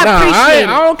appreciate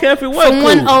I don't care if it was From cool.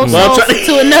 one old What I'm soul try-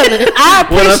 to another. I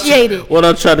what I'm- appreciate it. What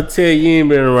I'm trying to tell you, you ain't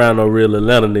been around no real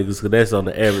Atlanta niggas, because that's on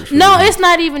the average. for No, me. it's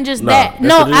not even just Nah, that. that's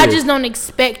No, what it I is. just don't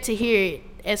expect to hear it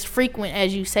as frequent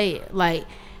as you say it. Like,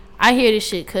 I hear this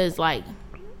shit because, like,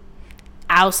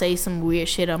 I'll say some weird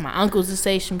shit, or my uncles will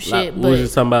say some Like, shit, we was but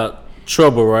just talking about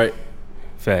trouble, right?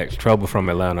 Facts. Trouble from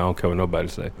Atlanta. I don't care what nobody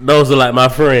say. Those are like my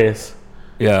friends.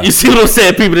 Yeah. You see what I'm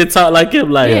saying? People that talk like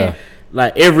him, like, Yeah.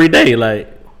 like every day, like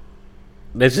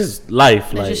that's just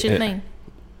life. that's like just your thing.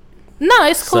 No,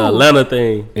 it's it's cool. an Atlanta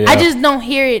thing. Yeah. I just don't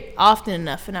hear it often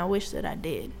enough, and I wish that I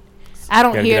did. I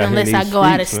don't Gotta hear get it out here in unless I these go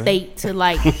out of streets, man. state to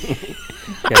like.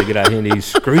 Gotta get out here in these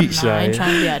streets, Nah, I ain't man.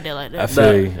 trying to be out there like I that.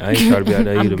 feel you. I ain't trying to be out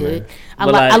there I'm either, good. man. I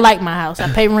But like I like- like my house. I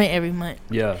pay rent every month.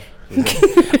 Yeah.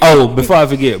 Oh, before I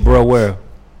forget, bro, where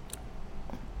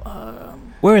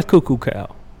is Cuckoo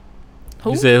Cow?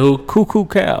 Who? You said who? Cuckoo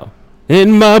Cow.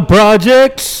 In my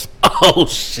projects. Oh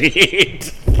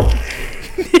shit!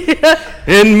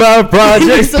 In my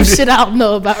projects. Some shit I don't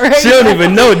know about. Right? She don't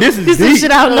even know. This is Some deep.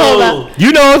 shit I don't know about.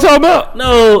 You know what I'm talking about?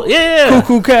 No, yeah.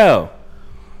 Cuckoo Cow.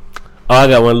 Oh, I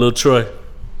got one, Lil Troy.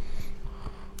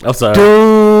 I'm sorry. That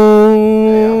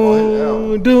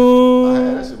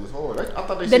Do shit was hard. I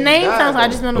thought they The said he name died, sounds. I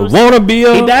though. just don't know. wanna be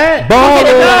a He died?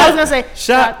 baller. I was gonna say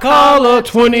Shot caller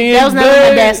 20 That was not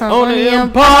my dad's song. on On the the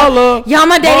Impala. Y'all,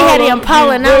 my daddy had the Baller,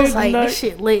 Impala, and I was big like, night. this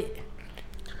shit lit.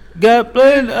 Got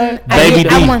played. Baby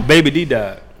D. Baby D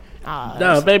died.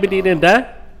 No, Baby D didn't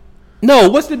die. No,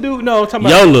 what's the dude? No, I'm talking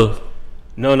about. Yola.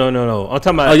 No. I'm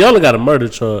talking about. Oh, Yola got a murder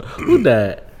charge. Who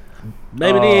died?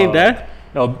 Baby D ain't die.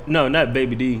 No, not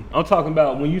Baby D. I'm talking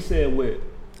about when you said with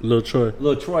Lil Troy.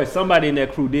 Lil Troy, somebody in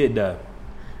that crew did die.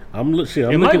 I'm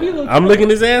It might be Lil I'm Troy. looking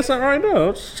his ass up right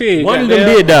now. Shit, One of them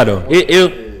goddamn. did die though.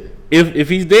 If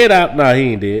he's dead, nah, he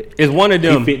ain't dead. It's one of He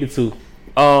them. 52.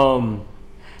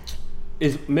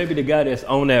 It's maybe the guy that's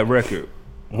on that record.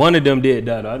 One of them did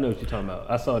die though. I know what you're talking about.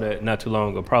 I saw that not too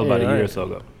long ago, probably about a Yeah, year right. or so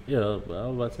ago. Yeah, but I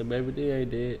was about to say Baby D ain't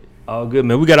dead. All good,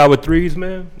 man. We got our threes,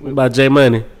 man. What about J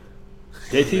Money?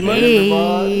 JT Money?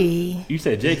 Hey. You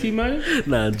said JT Money?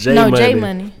 Nah, J No, Money. J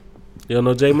Money. You don't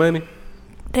know J Money?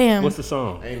 Damn. What's the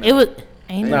song? It was.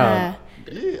 Ain't Nah. I?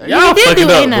 Yeah, Y'all did fucking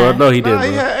do up, Ain't bro. I? No, he nah, didn't, he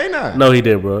bro. had, ain't I? No, he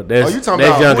didn't, bro. Oh, That's, you talking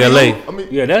that's about Young who LA. you? I mean,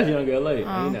 Yeah, that's Young LA. Ain't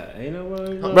no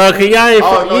one. Bro, cause y'all ain't,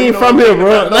 oh, no, you ain't know from what here, I'm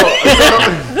bro. no.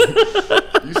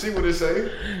 You see what it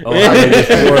say? Oh, I know this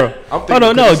for real. I'm Hold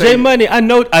on, no, because it J say- Money. I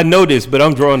know this, but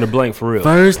I'm drawing the blank for real.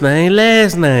 First name,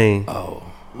 last name. Hold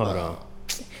on.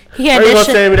 He had Are you that gonna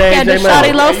shit. tell me that He ain't had the J Money?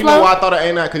 shawty low Hey, you know flow. why I thought it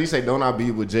ain't that? Because he said, don't I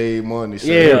be with J Money. So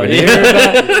Yeah,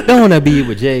 Everybody, don't wanna be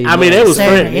with J. I mean, they was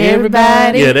Serving friends.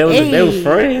 everybody. Yeah, they was Hey.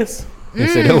 friends. They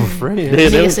said they were friends. Yeah,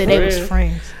 Nigga said they was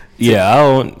friends. Yeah, I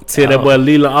don't. Till that boy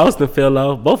Leland Austin fell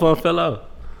off. Both of them fell off.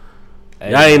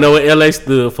 Y'all ain't know what LA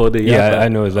stood for, did y'all? Yeah, I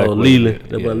know exactly Oh, what it Leland. is.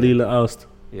 That boy Yeah. Leland Austin.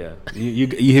 Yeah, you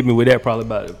hit me with that probably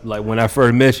about like when I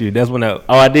first met you. That's when I.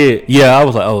 Oh, I did. Yeah, I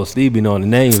was like, oh, Steve be knowing the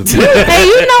names. Hey,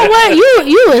 you know what?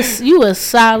 You a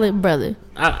solid brother.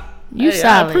 You I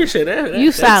solid. appreciate that.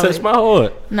 You that solid. touched my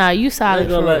heart. Nah, you I solid ain't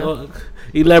for gonna real. like,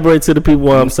 elaborate to the people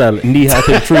why I'm solid. Knee high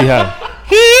to the tree high.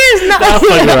 He is not. I'm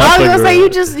fucking around, I was I'm gonna say fucking you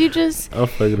I'm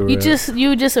fucking around.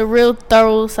 you just a real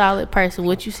thorough, solid person.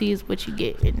 What you see is what you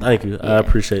get. And Thank you. I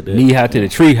appreciate that. Knee high to the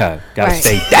tree high. Gotta Right.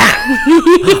 stay down.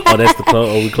 Oh, that's the close.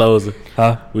 Oh, we closing.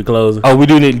 Huh? We closing. Oh, we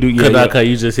do need to do. Yeah, Cause, yeah. cause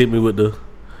you just hit me with the.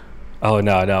 Oh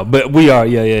no, but we are.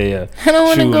 Yeah. I don't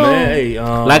wanna Shoot, go. man. Hey,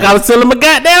 Like I was telling my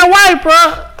goddamn wife,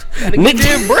 bro.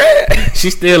 Nigga, bread. She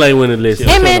still ain't winning this.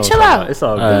 Hey man, chill out. It's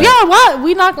all good. Alright. Y'all, what?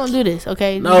 We not gonna do this,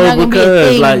 okay? It's not No, gonna be a because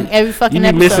thing like every fucking you be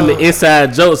episode. missing the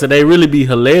inside jokes and they really be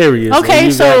hilarious. when Okay,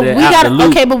 you so got that we out got the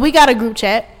loop. okay, but we got a group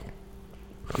chat.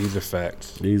 These are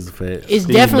facts. These are facts. It's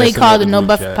Steve definitely messing called up the the No group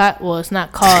Buffer chat. Pot. Well, it's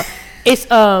not called. It's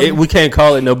We can't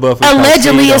call it no buffer.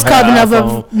 allegedly Steve it's don't called the have No an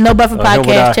Buffer iPhone. No Buffer Him without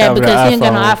Podcast chat having because an he ain't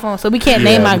got no iPhone. iPhone, so we can't Yeah,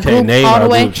 name we our can't group name all our the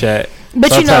way. group chat. But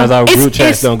you know, Sometimes our it's, group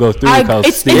chats don't go through because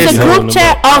it's Steve a is holding group them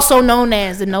chat up. also known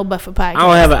as the No Buffer Podcast. I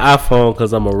don't have an iPhone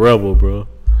because I'm a rebel, bro.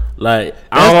 Like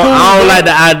I That's don't, cool, I don't bro. like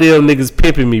the idea of niggas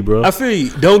pimping me, bro. I feel you.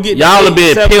 Don't get Y'all the are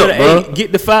being 7 or pimped, bro. 8.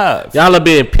 Get the 5. Y'all are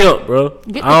being pimped, bro.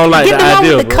 Get I don't like get the one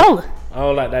idea, with the bro. color. I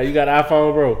don't like that. You got an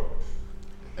iPhone, bro?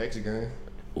 X game.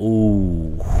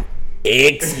 Ooh.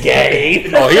 X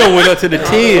game. Oh, he done went up to the 10.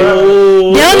 They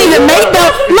don't even make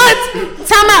those. Look,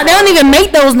 time out. They don't even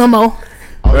make those no more.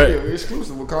 Oh, Right. yeah,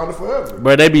 exclusive. Wakanda forever.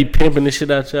 Bro, they be pimping the shit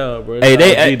out y'all, bro. Hey, It's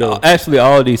IG, though. actually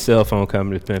all these cell phone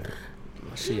companies pimping.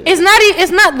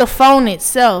 It's not the phone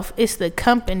itself. It's the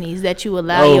companies that you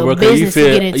allow Oh, your bro, 'cause business to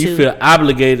get into. you feel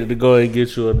obligated to go and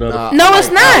get you another. Nah, No, I it's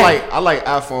like- not. I like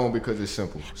iPhone because it's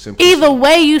simple. Simple. Either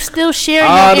way, you still share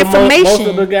All your the most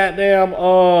of the information. goddamn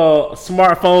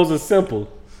smartphones are simple.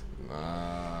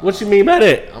 What you mean by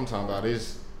that? I'm talking about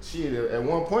this. Shit, at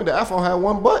one point the iPhone had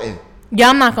one button. Yeah,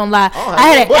 I'm not gonna lie. Oh, I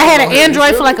had no I had button an on it,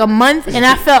 Android you for like feel a month, and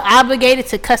I felt obligated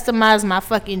to customize my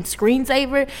fucking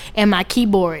screensaver and my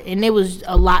keyboard, and it was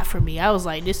a lot for me. I was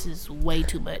like, this is way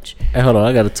too much. Hey, hold on.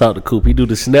 I got to talk to Coop. He do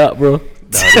the snap, bro.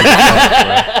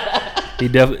 He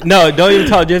definitely don't even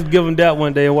talk. Just give him that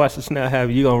one day and watch the snap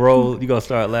happen. You gonna roll. You gonna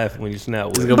start laughing when you snap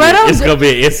with It's it. gonna, Bro, be, it's gonna be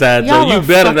an inside y'all joke. You are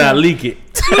better not fucking- leak it.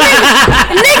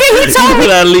 Nigga, he told me.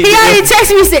 Without leaking He already it.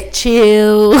 texted me. He said,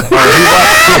 "Chill."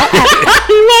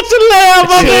 He watching Lamb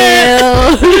over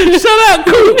there. Chill. Shout out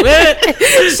Coop, man.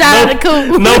 Shout out to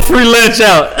Coop. No free lunch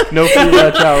out. No free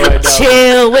lunch out right now.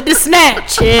 Chill with the snap.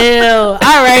 Chill. All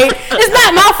right. It's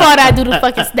not my fault I do the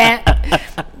fucking snap.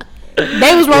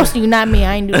 They was roasting you, not me.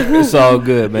 I ain't do it. It's all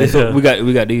good, man. So Yeah.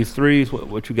 we got these threes.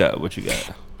 What you got?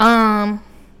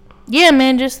 Yeah,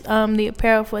 man, just the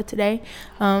apparel for today.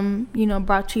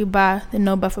 Brought to you by the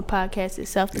No Buffer Podcast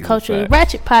itself, the Culturally facts.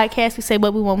 Ratchet Podcast. We say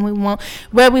what we want,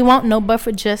 where we want. No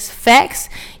buffer, just facts.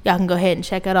 Y'all can go ahead and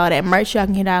check out all that merch. Y'all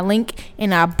can get our link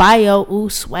in our bio. Ooh,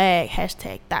 swag.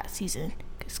 Hashtag Thought Season.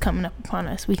 It's coming up upon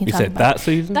us. We can You talk said about Thought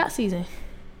Season? Thought Season.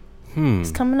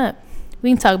 It's coming up. We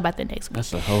can talk about that next week.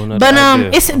 That's a whole nother But idea.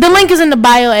 it's the link is in the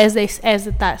bio, as the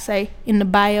thoughts say, in the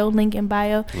bio, link in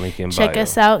bio. Link in Check bio.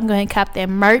 us out and go ahead and cop that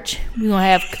merch. We're gonna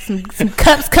have some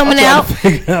cups coming out.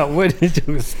 Figure out what did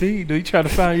you Steve? Do you try to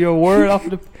find your word off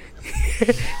of the?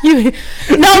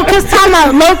 No, because talking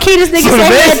about low key, this nigga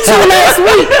said he had 2 last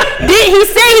week.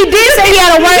 He did say he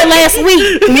had a word last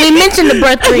week. We mentioned the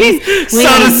birth threes. So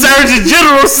the Surgeon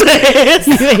General says.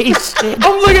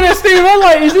 I'm looking at Steve. I'm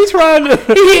like, is he trying to?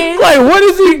 Like, what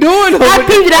is he doing? I Over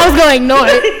peeped it. I was gonna ignore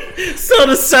it. So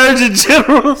the Surgeon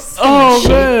General says. oh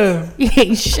man. You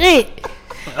ain't shit.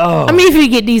 Oh. I mean, if you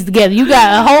get these together, you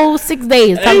got a whole 6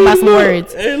 days talking about some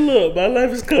words. Hey, look, my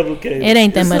life is complicated. It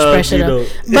ain't that It's much all pressure you though. know.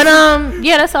 But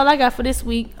yeah, that's all I got for this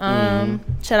week. Shout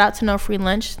out to No Free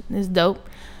Lunch. It's dope.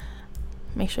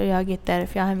 Make sure y'all get that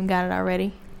if y'all haven't got it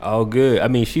already. All good. I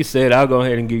mean, she said I'll go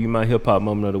ahead and give you my hip hop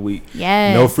moment of the week.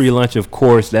 Yes. No free lunch, of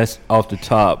course. That's off the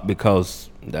top because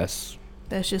that's.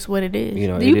 That's just what it is. You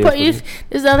know, Do it you is put what it is.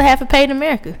 this is the other half of Paid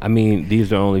America. I mean,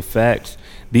 these are only facts.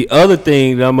 The other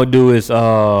thing that I'm gonna do is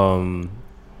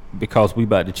because we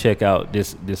about to check out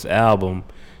this album,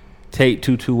 Take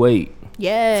 228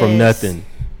 Yes. from Nothing.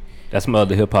 That's my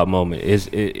other hip hop moment.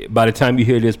 By the time you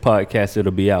hear this podcast,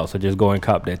 it'll be out. So just go and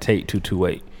cop that Take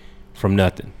 228 from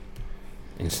Nothing.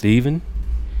 And Steven,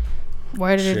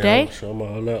 Word of the day. Show them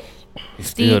all up.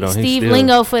 Steve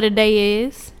lingo for the day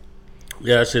is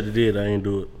Yeah, I should have did. I ain't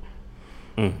do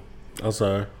it. I'm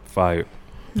sorry. Fired.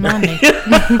 my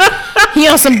nigga. He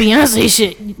on some Beyonce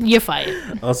shit. You're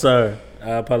fired. I'm sorry. I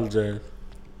apologize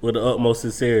with the utmost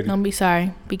sincerity. Don't be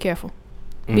sorry. Be careful.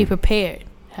 Be prepared.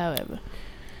 However,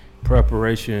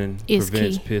 Preparation Is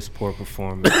prevents key. piss poor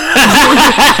performance.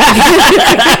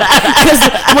 because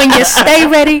when you stay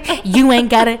ready, you ain't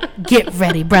gotta get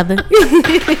ready, brother.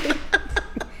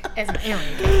 As my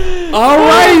Aaron. All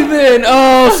right then.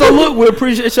 So look, we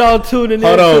appreciate y'all tuning in.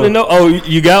 Hold on. To the Oh,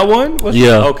 you got one?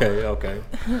 Yeah. Okay.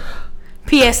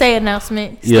 PSA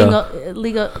announcement. Yeah.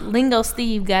 Lingo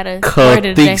Steve got a word of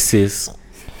the day. Cathesis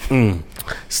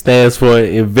stands for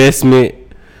investment.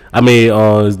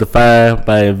 Is defined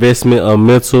by investment of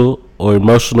mental or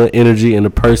emotional energy in a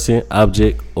person,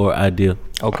 object, or idea.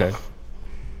 Okay.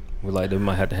 We might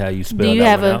have to have you spell Do you that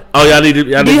have one a out. Oh, y'all need to.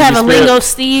 Do you have a Lingo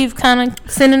Steve kind of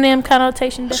synonym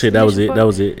connotation? Shit, that was it. definition That for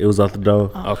was it. It was off the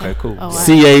dome. Okay, cool. Oh, wow.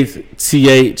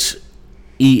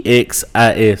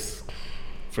 CATHEXIS.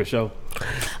 For sure.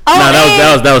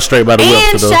 Oh, That was straight by the whip.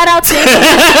 and though. shout out to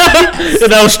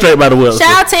That was straight by the whip.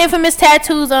 shout out to Infamous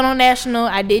Tattoos on National.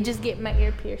 I did just get my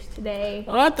ear pierced today.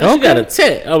 Oh, I thought you got a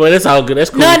tat. Oh, well, that's all good. That's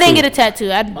cool. No, I didn't get a tattoo.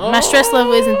 My stress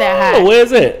level isn't that Oh, high.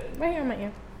 where's it? Right here in my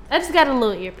ear. I just got a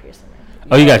little ear piercing.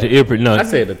 Oh, you got your ear pretty. No, I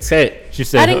said a tat. she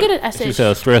said I didn't get it. I she said- said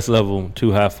her stress level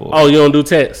too high for. Oh, you don't do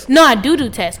tats? No, I do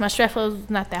tests. My stress level is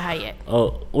not that high yet.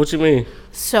 Oh, what you mean?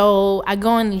 So I go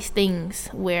on these things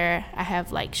where I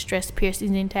have like stress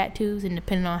piercings and tattoos, and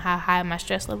depending on how high my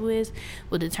stress level is,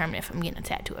 will determine if I'm getting a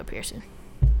tattoo or piercing.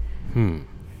 And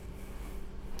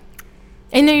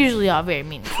they're usually all very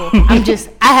meaningful. I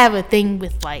have a thing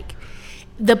with like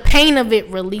the pain of it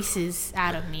releases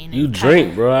out of me. And You it drink,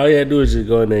 kinda- bro. All you gotta do is just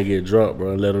go in there and get drunk,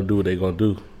 bro, and let them do what they gonna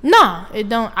do. No, it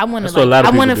don't. I want That's to what a lot like.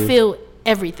 of I want to people do. feel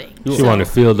everything. She So, want to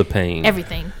feel the pain.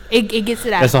 everything. It gets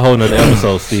it out. That's a whole nother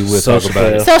episode, Steve. We'll talk Social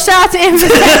about it. So shout out to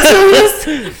Infamous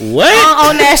Tattoos What?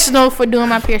 on National for doing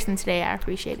my piercing today. I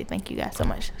appreciate it. Thank you guys so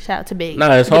much. Shout out to Big.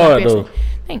 Nah, it's for doing my hard, piercing. though.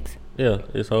 Thanks. Yeah,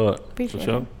 it's hard. Appreciate For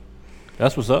sure. it.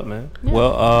 That's what's up, man. Yeah.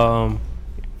 Well,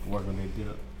 working it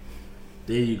up.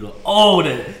 There you go. Oh,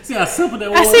 that. See how simple that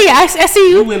was? I see. I see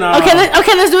you. You went, Okay.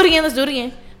 Let's do it again. Let's do it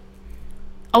again.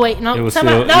 Oh wait, no. It was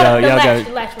Somehow, still- no, y'all the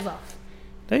got- latch was off.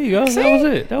 There you go. That was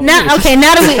it. That was Now, it. okay.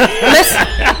 Now that let's.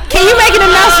 Can you make an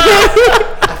announcement?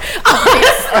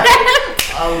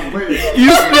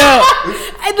 You snap.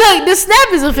 Look, the snap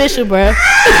is official, bro.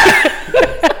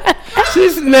 She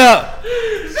snap.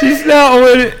 She snap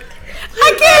with it.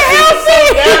 I can't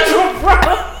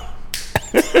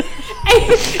help it.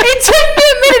 It took me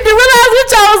a minute to realize what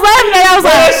y'all was laughing at. I was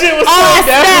like, That shit was oh, so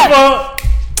snap.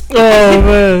 Oh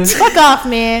man, Fuck off,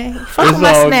 man. Fuck it's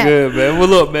my all snap. good, man. Well,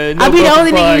 look, man. No I'll be the Buffer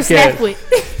only nigga you snap podcast.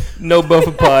 with. No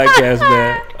Buffer podcast,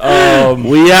 man.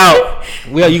 We out.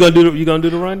 You gonna do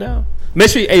the rundown? Make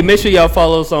sure y'all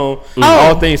follow us on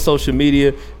all things social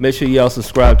media. Make sure y'all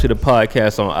subscribe to the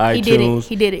podcast on iTunes.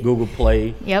 He did it. Google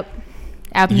Play, Yep.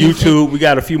 Apple Music. YouTube. We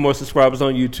got a few more subscribers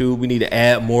on YouTube. We need to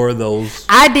add more of those.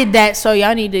 I did that, so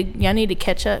y'all need to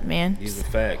catch up, man. These are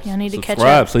facts. Y'all need to catch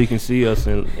Subscribe up. so you can see us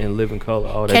in living color.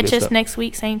 All that Catch good us stuff. next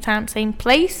week, same time, same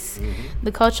place.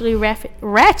 The Culturally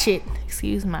Ratchet.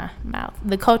 Excuse my mouth.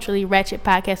 The Culturally Ratchet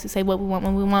podcast. We say what we want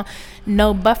when we want.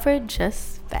 No buffer,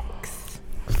 just facts.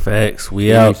 Facts.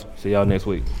 We out. See y'all next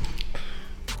week.